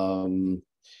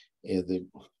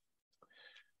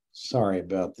 Sorry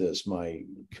about this. My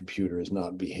computer is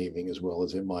not behaving as well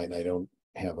as it might. I don't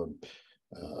have a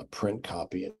print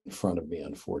copy in front of me,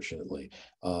 unfortunately.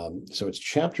 So it's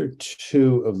chapter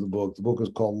 2 of the book. The book is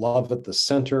called Love at the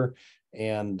Center,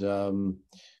 and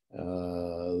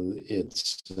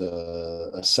it's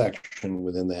a section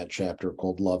within that chapter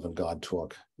called Love and God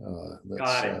Talk.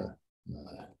 Got it.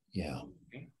 Yeah.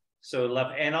 So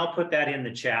love, and I'll put that in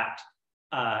the chat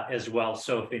as well.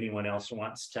 So if anyone else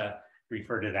wants to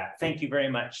refer to that, thank you very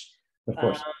much. Of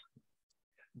course.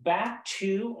 Back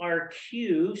to our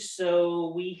queue.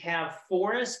 So we have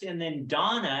Forrest, and then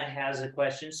Donna has a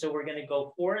question. So we're going to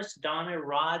go Forrest, Donna,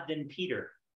 Rod, then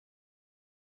Peter.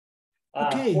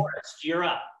 Okay. Forrest, you're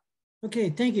up. Okay,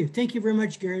 thank you. Thank you very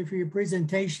much, Gary, for your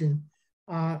presentation.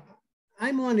 I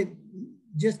want to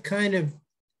just kind of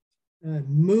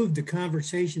move the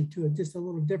conversation to just a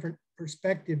little different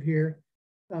perspective here.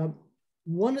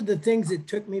 One of the things that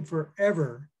took me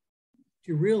forever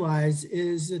to realize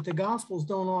is that the Gospels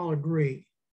don't all agree.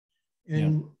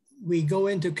 And we go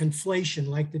into conflation,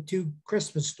 like the 2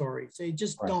 Christmas stories. They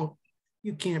just don't,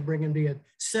 you can't bring them together.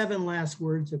 7 last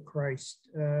words of Christ,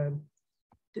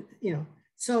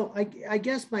 So I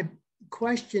guess my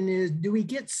question is, do we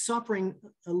get suffering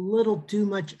a little too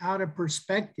much out of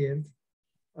perspective?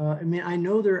 I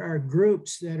know there are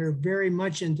groups that are very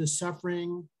much into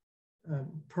suffering,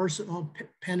 personal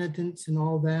penitence and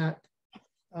all that.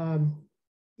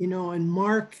 And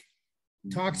Mark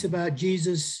talks about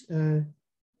Jesus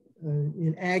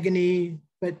in agony,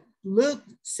 but Luke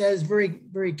says very,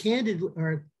 very candidly,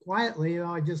 or quietly.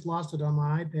 Oh, I just lost it on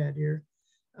my iPad here.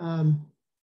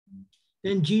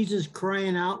 Then Jesus,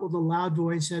 crying out with a loud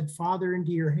voice, said, "Father,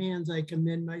 into your hands I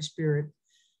commend my spirit."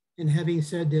 And having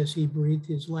said this, he breathed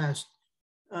his last.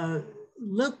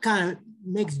 Luke kind of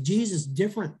makes Jesus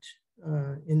different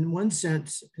in one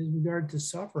sense in regard to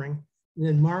suffering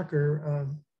than Mark or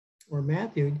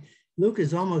Matthew. Luke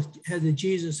is almost has a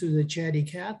Jesus who's a chatty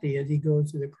Cathy as he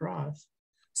goes to the cross.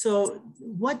 So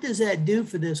what does that do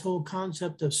for this whole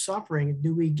concept of suffering?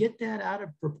 Do we get that out of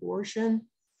proportion?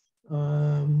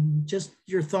 Just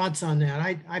your thoughts on that.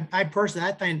 I personally,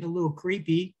 I find it a little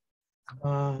creepy.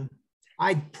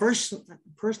 I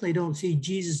personally don't see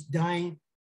Jesus dying.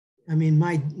 I mean,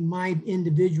 my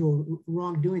individual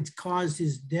wrongdoings caused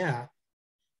his death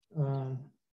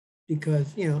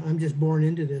because, you know, I'm just born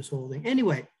into this whole thing.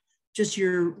 Anyway, just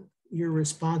your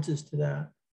responses to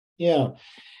that. Yeah.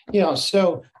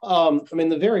 So, I mean,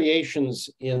 the variations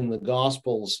in the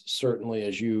Gospels, certainly,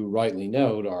 as you rightly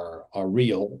note, are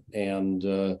real,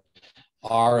 and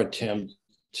our attempt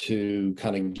to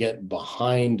kind of get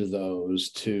behind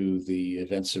those to the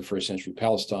events of first century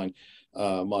Palestine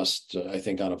must, I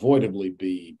think, unavoidably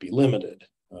be limited.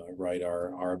 Right,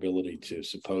 our ability to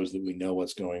suppose that we know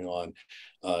what's going on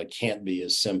can't be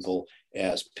as simple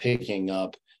as picking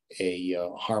up a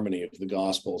harmony of the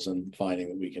Gospels and finding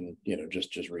that we can, you know,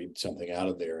 just read something out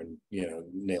of there and, you know,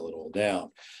 nail it all down.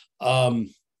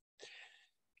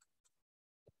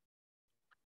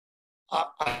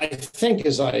 I think,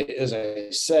 as I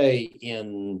say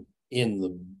in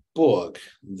the book,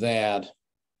 that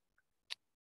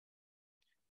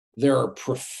there are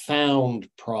profound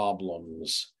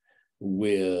problems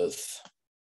with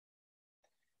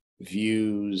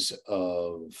views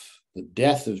of the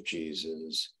death of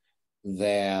Jesus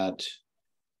that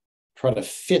try to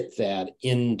fit that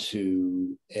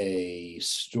into a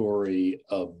story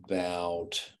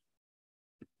about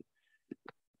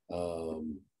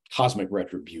cosmic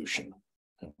retribution.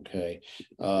 Okay,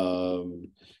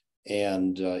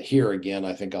 and here again,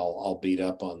 I think I'll beat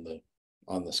up on the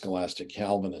scholastic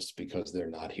Calvinists because they're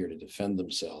not here to defend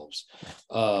themselves.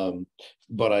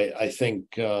 But I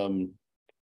think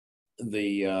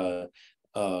the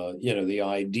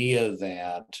idea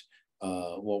that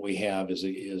what we have is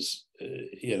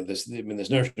this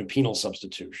notion of penal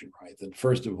substitution, right? That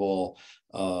first of all,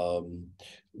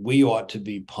 we ought to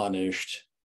be punished,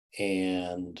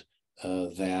 and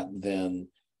that then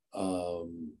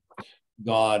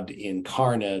God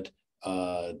incarnate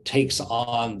takes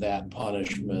on that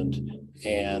punishment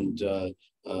and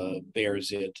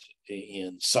bears it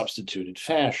in substituted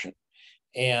fashion,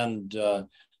 and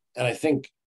I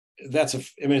think that's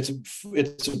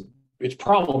it's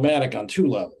problematic on two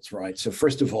levels, right? So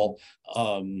first of all,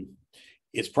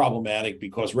 it's problematic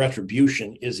because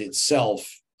retribution is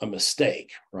itself a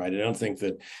mistake, right? I don't think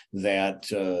that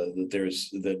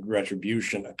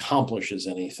retribution accomplishes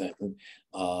anything.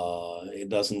 It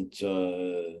doesn't.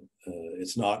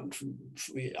 It's not.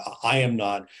 I am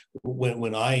not.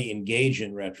 When I engage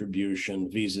in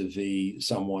retribution vis-a-vis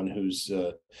someone who's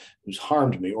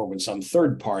harmed me, or when some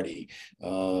third party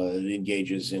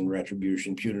engages in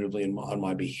retribution punitively on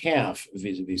my behalf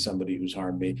vis-a-vis somebody who's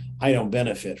harmed me, I don't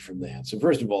benefit from that. So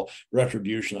first of all,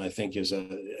 retribution, I think it's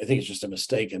just a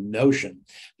mistaken notion.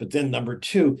 But then number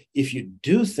two, if you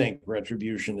do think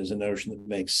retribution is a notion that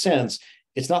makes sense,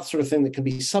 it's not the sort of thing that can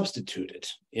be substituted.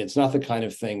 It's not the kind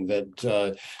of thing that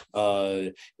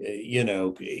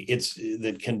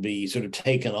that can be sort of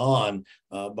taken on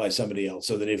by somebody else.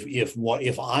 So that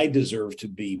if I deserve to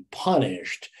be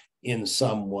punished in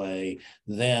some way,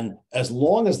 then as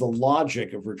long as the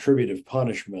logic of retributive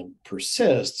punishment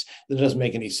persists, it doesn't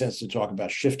make any sense to talk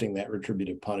about shifting that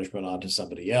retributive punishment onto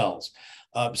somebody else.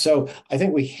 So I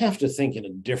think we have to think in a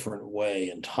different way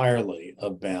entirely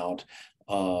about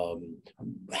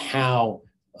how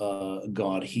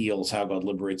God heals, how God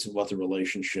liberates, and what the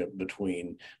relationship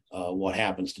between what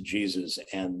happens to Jesus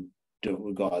and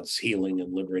God's healing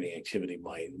and liberating activity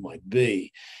might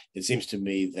be. It seems to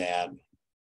me that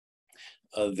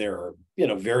there are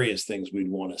various things we'd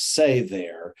want to say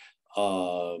there.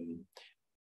 One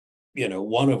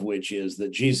of which is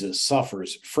that Jesus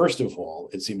suffers, first of all,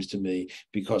 it seems to me,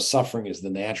 because suffering is the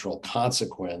natural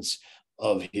consequence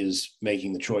of his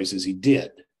making the choices he did.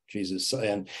 Jesus,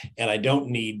 and I don't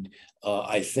need,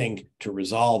 I think, to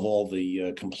resolve all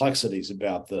the complexities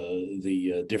about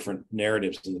the different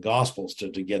narratives in the Gospels to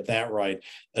get that right,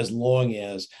 as long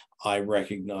as I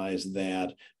recognize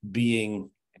that being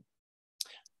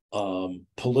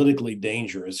politically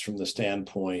dangerous from the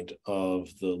standpoint of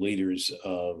the leaders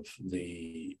of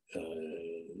the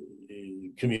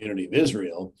community of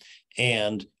Israel,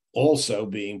 and also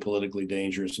being politically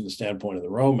dangerous from the standpoint of the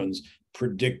Romans,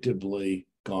 predictably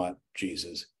got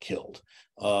Jesus killed.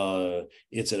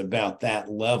 It's at about that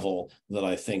level that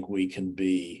I think we can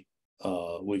be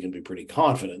pretty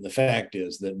confident. The fact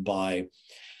is that by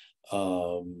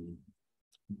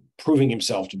proving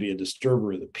himself to be a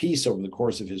disturber of the peace over the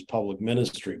course of his public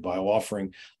ministry, by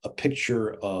offering a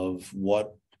picture of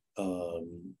what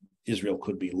Israel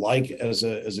could be like as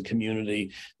a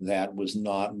community that was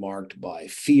not marked by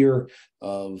fear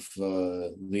of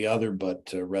the other,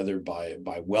 but rather by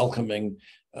welcoming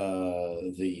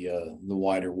the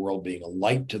wider world, being a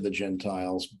light to the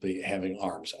Gentiles, having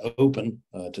arms open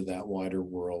to that wider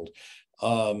world.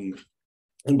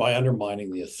 And by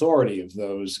undermining the authority of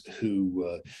those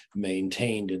who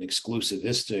maintained an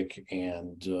exclusivistic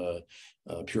and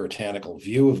puritanical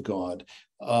view of God,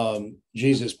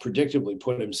 Jesus predictably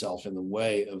put himself in the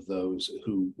way of those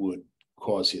who would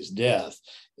cause his death.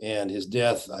 And his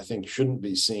death, I think, shouldn't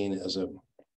be seen as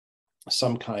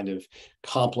some kind of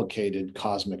complicated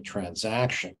cosmic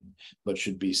transaction, but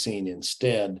should be seen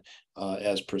instead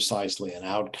as precisely an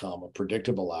outcome, a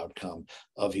predictable outcome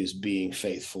of his being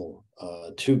faithful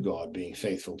to God, being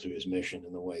faithful to his mission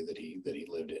in the way that he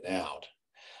lived it out.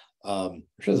 I'm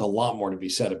sure there's a lot more to be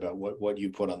said about what you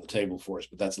put on the table for us,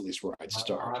 but that's at least where I'd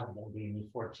start. We'll give you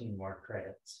 14 more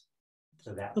credits.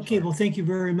 So that. Okay, well, thank you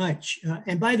very much.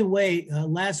 And by the way,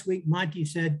 last week, Monty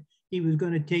said he was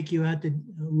going to take you out to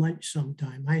lunch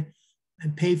sometime. I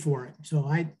pay for it. So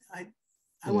I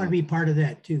want to be part of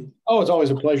that too. Oh, it's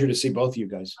always a pleasure to see both of you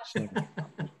guys.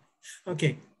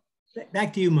 Okay,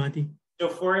 back to you, Monty. So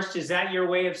Forrest, is that your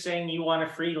way of saying you want a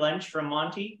free lunch from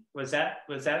Monty? Was that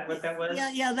what that was?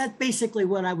 Yeah, that's basically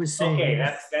what I was saying. Okay,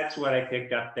 that's what I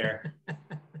picked up there.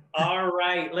 All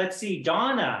right, let's see,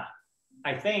 Donna,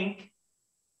 I think.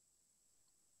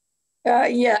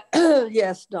 Yeah,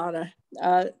 yes, Donna.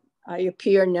 I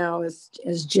appear now as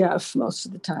Jeff most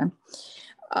of the time.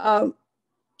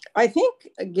 I think,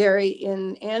 Gary,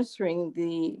 in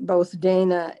answering both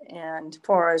Dana and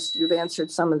Forrest, you've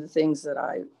answered some of the things that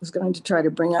I was going to try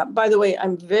to bring up. By the way,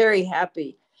 I'm very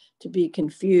happy to be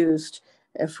confused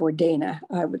for Dana.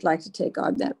 I would like to take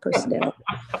on that personality.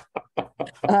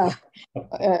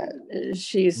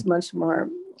 She's much more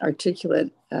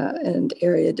articulate and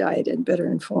erudite and better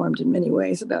informed in many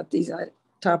ways about these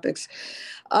topics.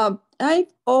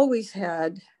 I've always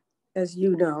had, as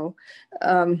you know,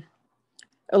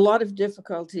 a lot of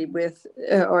difficulty with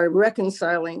or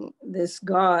reconciling this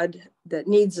God that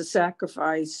needs a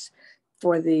sacrifice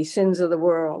for the sins of the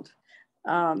world.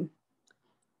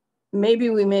 Maybe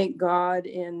we make God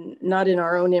not in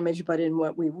our own image, but in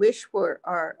what we wish were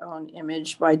our own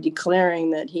image, by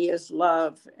declaring that he is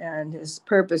love and his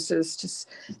purpose is to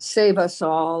save us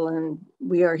all, and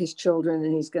we are his children,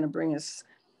 and he's going to bring us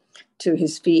to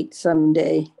his feet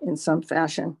someday in some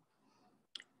fashion.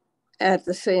 At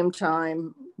the same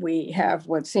time, we have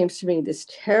what seems to me this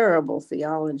terrible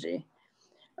theology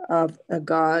of a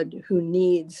God who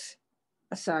needs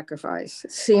a sacrifice.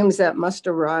 It seems that must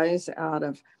arise out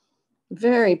of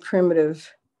very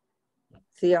primitive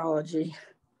theology,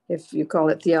 if you call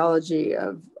it theology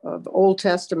of Old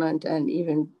Testament and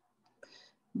even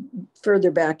further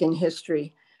back in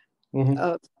history,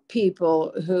 of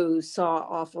people who saw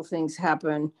awful things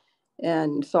happen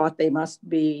and thought they must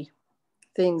be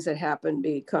things that happened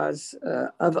because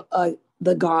of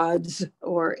the gods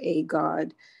or a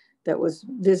God that was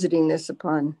visiting this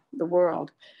upon the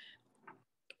world.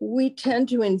 We tend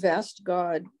to invest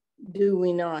God, do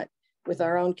we not, with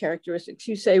our own characteristics.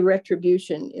 You say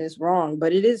retribution is wrong,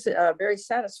 but it is very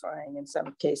satisfying in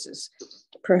some cases,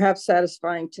 perhaps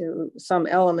satisfying to some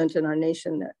element in our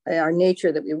our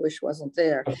nature that we wish wasn't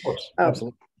there. Of course,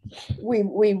 absolutely.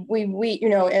 We you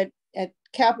know, at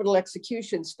capital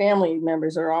executions, family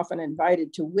members are often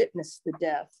invited to witness the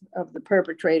death of the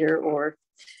perpetrator or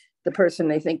the person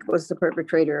they think was the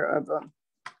perpetrator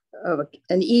of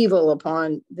an evil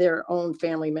upon their own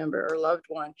family member or loved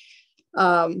one.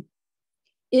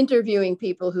 Interviewing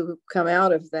people who come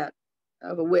out of that,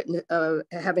 of a witness,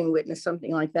 having witnessed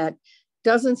something like that,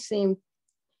 doesn't seem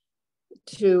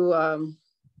to,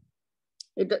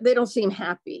 they don't seem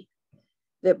happy.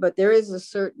 But there is a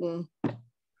certain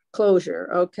closure.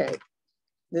 Okay,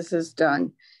 this is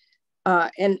done.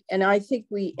 And I think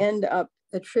we end up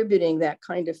attributing that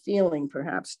kind of feeling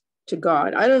perhaps to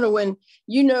God. I don't know when,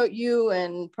 you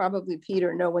and probably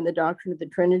Peter know when the doctrine of the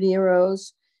Trinity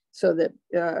arose, so that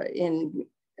in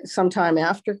sometime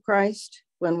after Christ,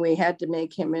 when we had to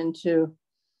make him into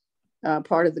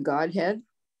part of the Godhead,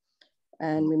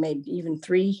 and we made even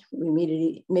three, we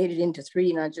made it into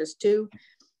three, not just two.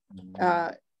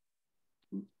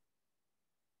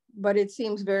 but it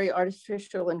seems very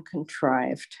artificial and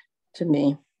contrived to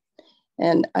me.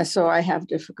 And so I have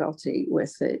difficulty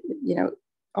with it. You know,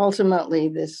 ultimately,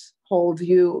 this whole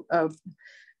view of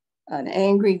an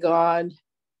angry God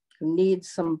who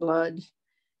needs some blood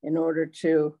in order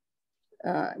to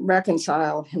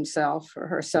reconcile himself or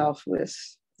herself with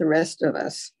the rest of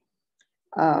us.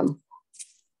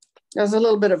 There's a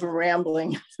little bit of a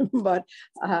rambling, but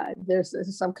there's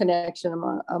some connection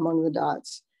among the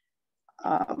dots.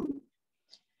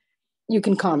 You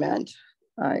can comment.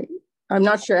 I'm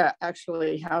not sure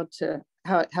actually how to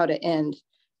end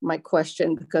my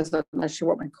question, because I'm not sure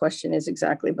what my question is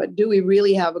exactly, but do we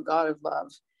really have a God of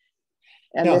love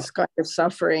and this kind of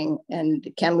suffering, and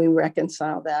can we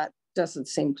reconcile that? Doesn't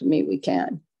seem to me we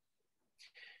can.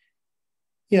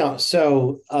 Yeah,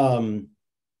 so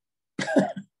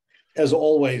as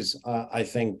always, I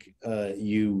think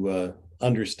you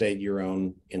understate your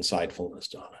own insightfulness,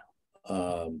 Donna.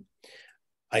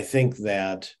 I think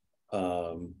that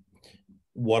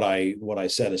what I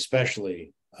said,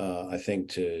 especially I think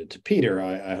to Peter,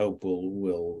 I hope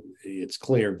will it's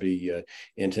clear, be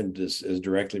intended as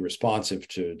directly responsive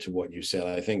to what you said.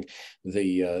 I think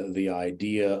the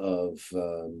idea of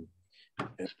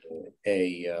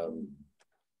a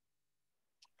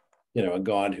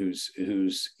God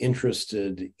who's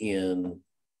interested in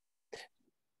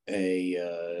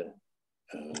a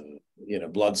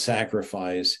blood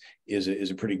sacrifice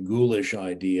is a pretty ghoulish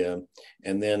idea,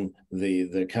 and then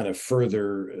the kind of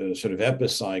further sort of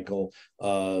epicycle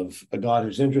of a God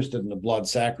who's interested in a blood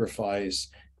sacrifice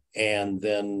and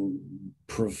then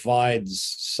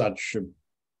provides such a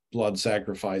blood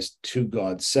sacrifice to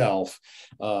God's self.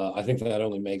 I think that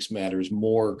only makes matters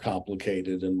more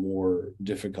complicated and more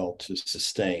difficult to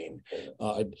sustain.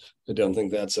 I don't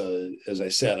think that's as I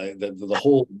said,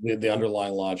 the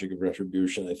underlying logic of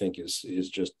retribution, I think, is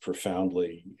just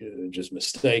profoundly just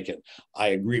mistaken. I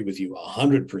agree with you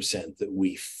 100% that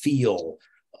we feel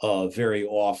very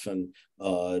often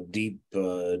deep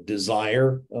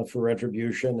desire for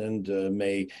retribution, and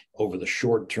may over the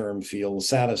short term feel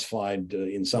satisfied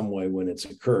in some way when it's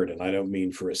occurred. And I don't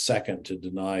mean for a second to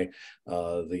deny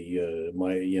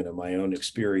my own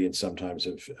experience sometimes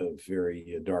of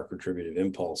very dark retributive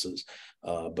impulses,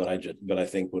 but I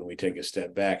think when we take a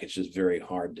step back, it's just very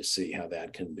hard to see how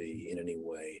that can be in any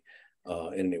way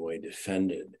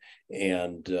defended.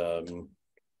 And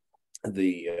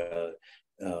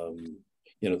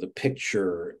the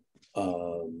picture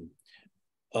of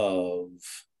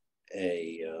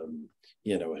a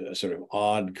sort of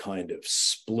odd kind of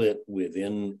split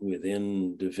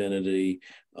within divinity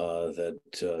that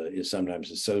is sometimes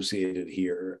associated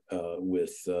here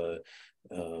with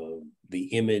the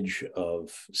image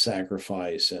of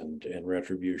sacrifice and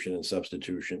retribution and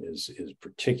substitution is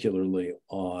particularly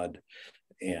odd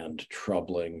and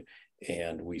troubling,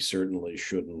 and we certainly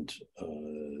shouldn't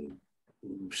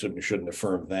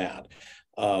affirm that.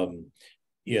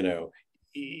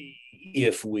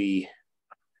 If we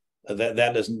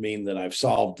that doesn't mean that I've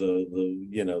solved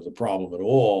the problem at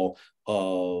all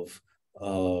of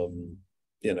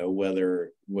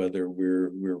whether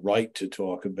we're right to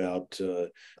talk about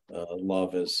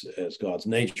love as God's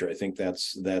nature. I think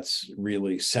that's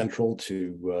really central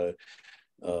to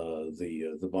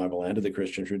the Bible and to the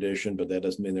Christian tradition, but that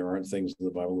doesn't mean there aren't things in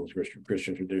the Bible and the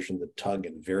Christian tradition that tug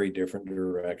in very different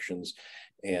directions.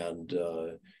 And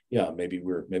maybe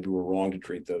we're wrong to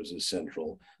treat those as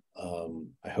central.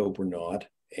 I hope we're not.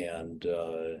 And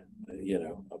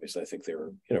obviously, I think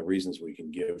there are reasons we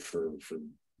can give for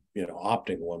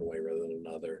opting one way rather than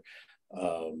another.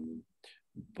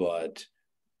 But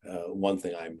one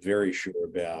thing I'm very sure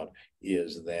about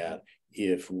is that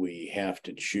if we have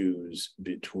to choose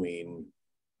between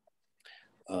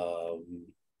the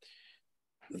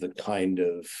kind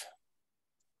of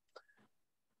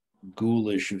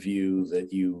ghoulish view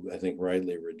that you, I think,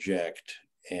 rightly reject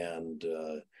and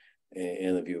the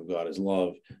view of God as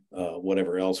love,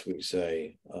 whatever else we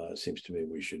say, it seems to me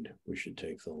we should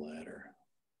take the latter.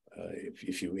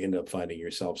 If you end up finding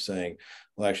yourself saying,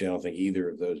 well, actually, I don't think either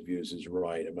of those views is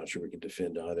right, I'm not sure we can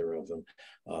defend either of them,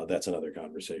 that's another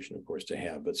conversation, of course, to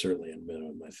have. But certainly in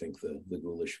minimum, I think the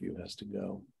ghoulish view has to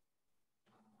go.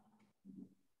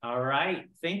 All right.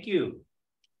 Thank you.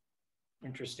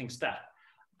 Interesting stuff.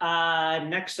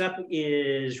 Next up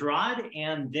is Rod,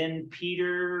 and then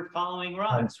Peter following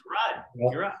Rod. So Rod,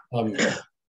 you're up.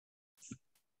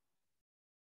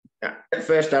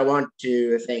 First, I want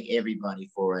to thank everybody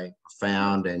for a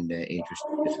profound and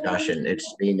interesting discussion.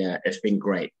 It's been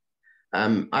great.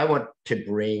 I want to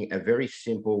bring a very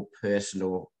simple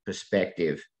personal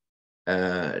perspective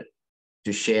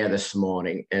to share this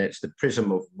morning, and it's the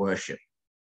prism of worship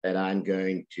that I'm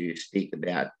going to speak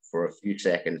about for a few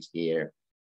seconds here.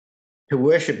 To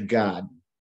worship God,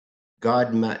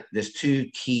 there's two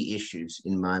key issues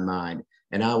in my mind,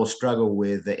 and I will struggle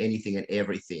with anything and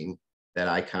everything that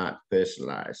I can't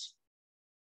personalize.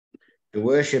 To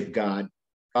worship God,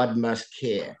 God must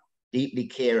care, deeply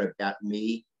care about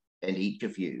me and each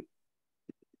of you.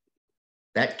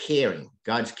 That caring,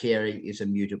 God's caring, is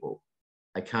immutable.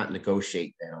 I can't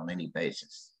negotiate that on any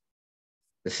basis.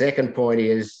 The second point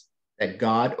is that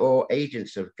God, or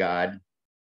agents of God,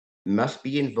 must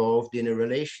be involved in a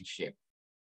relationship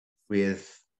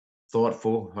with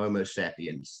thoughtful Homo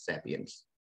sapiens,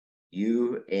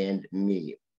 you and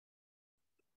me.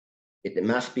 It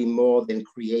must be more than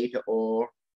creator or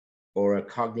a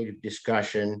cognitive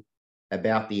discussion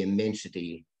about the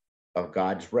immensity of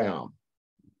God's realm.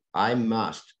 I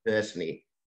must personally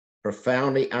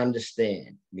profoundly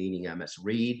understand, meaning I must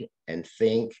read and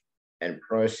think and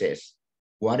process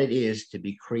what it is to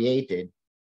be created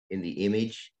in the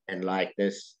image and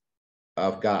likeness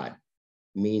of God,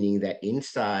 meaning that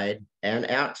inside and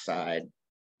outside,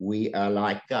 we are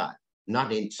like God,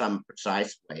 not in some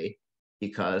precise way,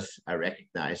 because I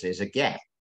recognize there's a gap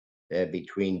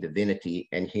between divinity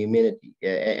and humanity.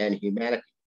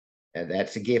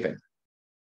 That's a given.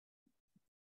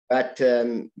 But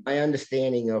my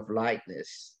understanding of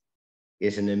likeness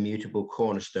is an immutable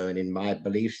cornerstone in my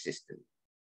belief system.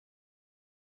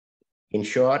 In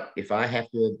short, if I have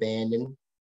to abandon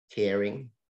caring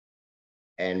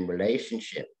and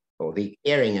relationship, or the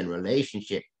caring and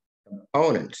relationship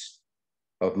components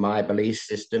of my belief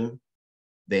system,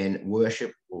 then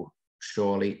worship will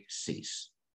surely cease.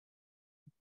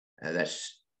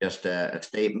 That's just a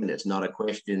statement. It's not a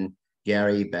question,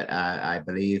 Gary, but I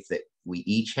believe that we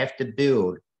each have to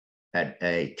build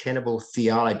a tenable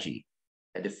theology,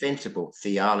 a defensible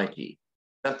theology,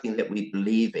 something that we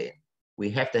believe in.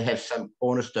 We have to have some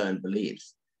cornerstone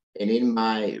beliefs. And in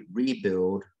my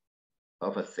rebuild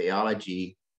of a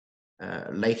theology,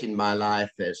 late in my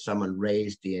life, as someone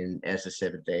raised as a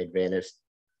Seventh-day Adventist,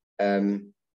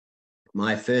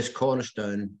 my first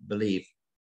cornerstone belief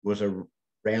was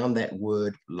around that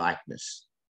word likeness,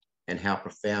 and how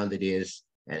profound it is,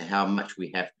 and how much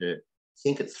we have to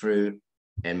think it through.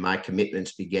 And my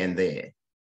commitments began there.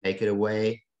 Take it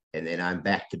away, and then I'm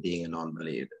back to being a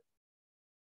non-believer,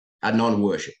 a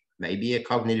non-worship, maybe a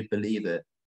cognitive believer,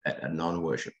 a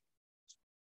non-worship.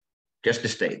 Just a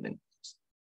statement.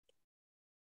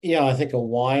 Yeah, I think a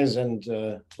wise and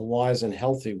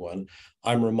healthy one.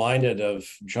 I'm reminded of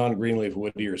John Greenleaf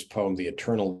Whittier's poem, "The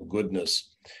Eternal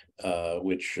Goodness,"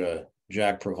 which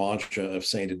Jack Provencha of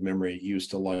sainted memory used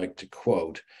to like to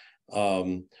quote.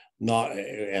 And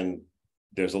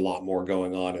there's a lot more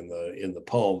going on in the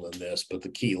poem than this, but the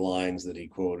key lines that he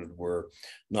quoted were,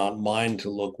 "Not mine to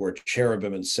look where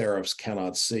cherubim and seraphs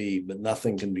cannot see, but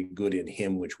nothing can be good in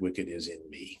him which wicked is in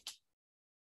me."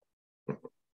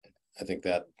 I think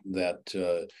that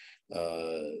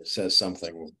says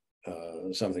something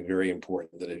very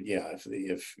important. That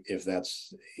if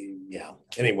that's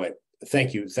Anyway,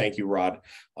 thank you, Rod.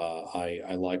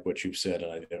 I like what you've said,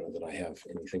 and I don't know that I have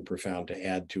anything profound to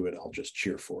add to it. I'll just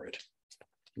cheer for it.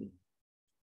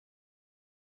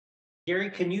 Gary,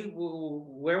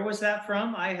 where was that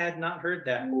from? I had not heard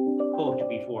that quote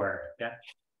before.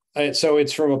 So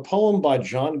it's from a poem by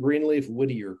John Greenleaf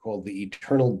Whittier called "The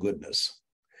Eternal Goodness,"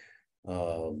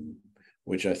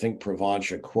 which I think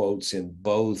Provencha quotes in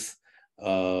both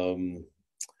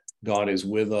 "God is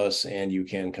with us" and "You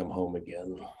can come home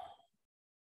again."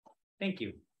 Thank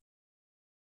you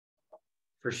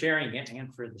for sharing it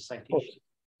and for the citation.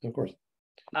 Of course.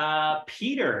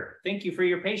 Peter, thank you for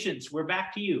your patience. We're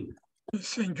back to you.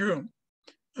 Thank you.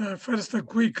 First, a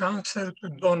quick answer to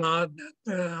Donna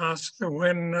that asked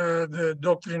when the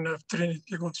doctrine of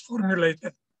Trinity was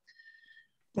formulated.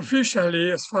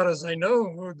 Officially, as far as I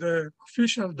know, the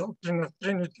official doctrine of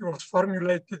Trinity was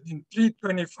formulated in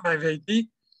 325 AD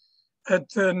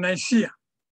at Nicaea,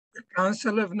 the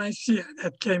Council of Nicaea,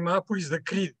 that came up with the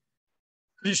creed,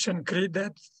 Christian creed,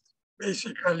 that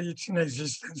basically it's in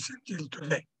existence until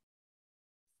today.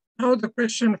 Now the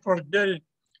question for Gary,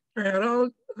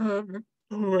 to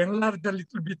enlarge a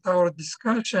little bit our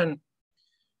discussion,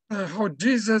 how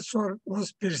Jesus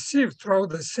was perceived throughout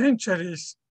the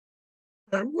centuries.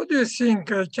 What do you think?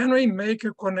 Can we make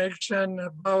a connection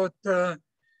about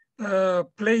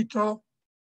Plato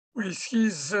with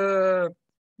his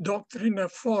doctrine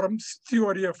of forms,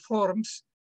 theory of forms,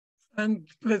 and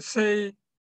let's say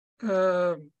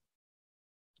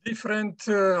different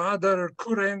other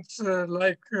currents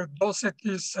like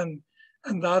Docetists and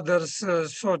and others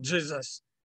saw Jesus.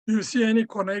 Do you see any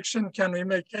connection? Can we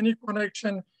make any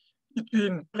connection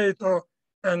between Plato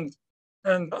and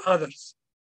others?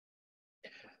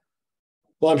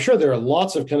 Well, I'm sure there are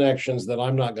lots of connections that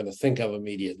I'm not going to think of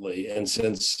immediately. And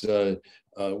since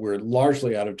we're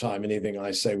largely out of time, anything I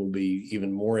say will be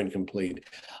even more incomplete.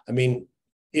 I mean,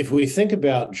 if we think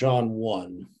about John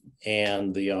 1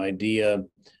 and the idea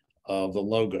of the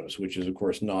logos, which is of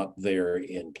course not there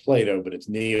in Plato, but it's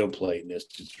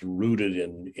Neoplatonist. It's rooted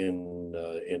in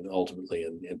ultimately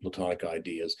in Platonic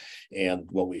ideas. And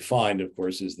what we find, of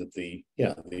course, is that the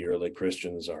early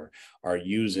Christians are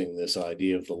using this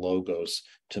idea of the logos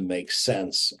to make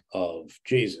sense of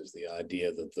Jesus. The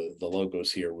idea that the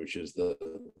logos here, which is the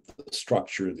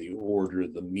structure, the order,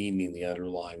 the meaning, the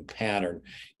underlying pattern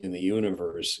in the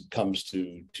universe, comes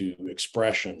to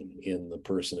expression in the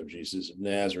person of Jesus of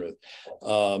Nazareth.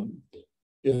 I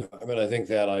mean, I think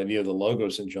that idea of the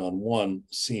logos in John 1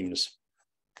 seems,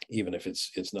 even if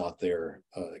it's not there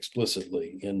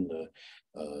explicitly in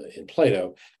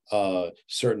Plato,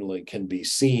 certainly can be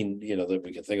seen. That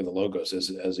we can think of the logos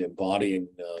as embodying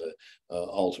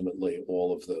ultimately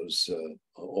all of those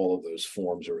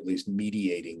forms, or at least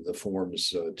mediating the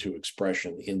forms to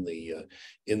expression in the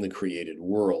created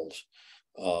world.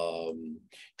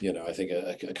 I think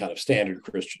a kind of standard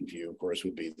Christian view, of course,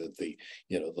 would be that the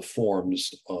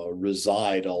forms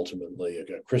reside ultimately. A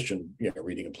Christian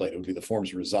reading of Plato would be the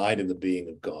forms reside in the being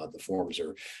of God. The forms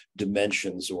are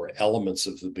dimensions or elements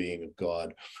of the being of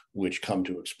God, which come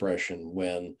to expression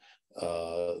when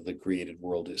the created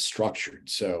world is structured.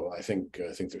 So I think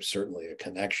there's certainly a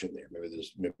connection there.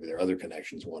 Maybe there are other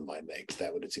connections one might make, but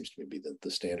that would, it seems to me, be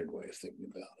the standard way of thinking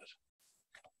about it.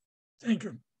 Thank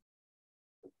you.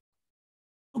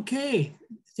 Okay,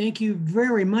 thank you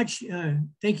very much.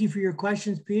 Thank you for your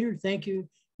questions, Peter. Thank you,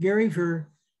 Gary, for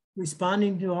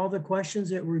responding to all the questions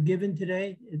that were given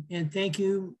today. And thank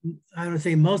you, I don't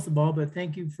say most of all, but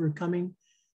thank you for coming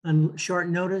on short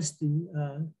notice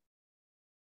to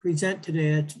present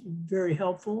today. That's very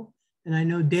helpful. And I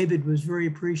know David was very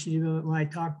appreciative of it when I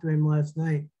talked to him last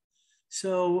night.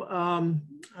 So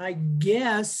I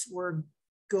guess we're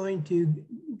going to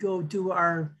go to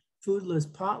our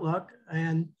foodless potluck,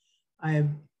 and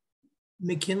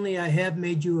McKinley, I have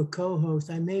made you a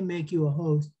co-host. I may make you a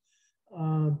host.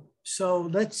 So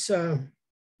let's have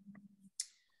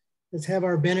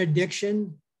our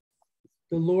benediction.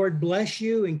 The Lord bless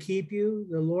you and keep you.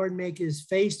 The Lord make his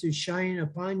face to shine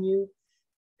upon you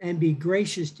and be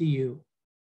gracious to you.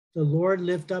 The Lord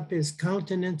lift up his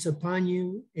countenance upon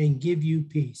you and give you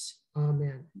peace.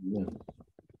 Amen. Yeah.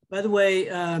 By the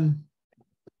way,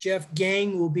 Jeff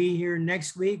Gang will be here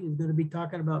next week. He's going to be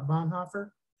talking about Bonhoeffer.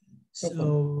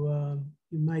 So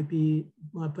you might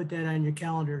want to put that on your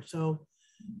calendar. So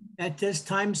at this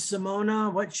time,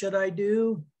 Simona, what should I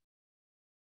do?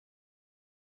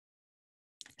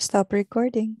 Stop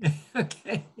recording.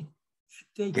 Okay.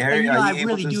 Thank Gary, you. are you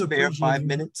able to spare 5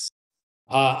 minutes?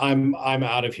 I'm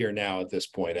out of here now at this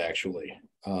point, actually.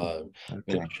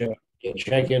 Okay.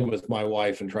 Check in with my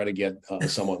wife and try to get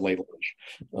somewhat late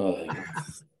lunch.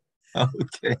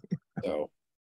 Okay. So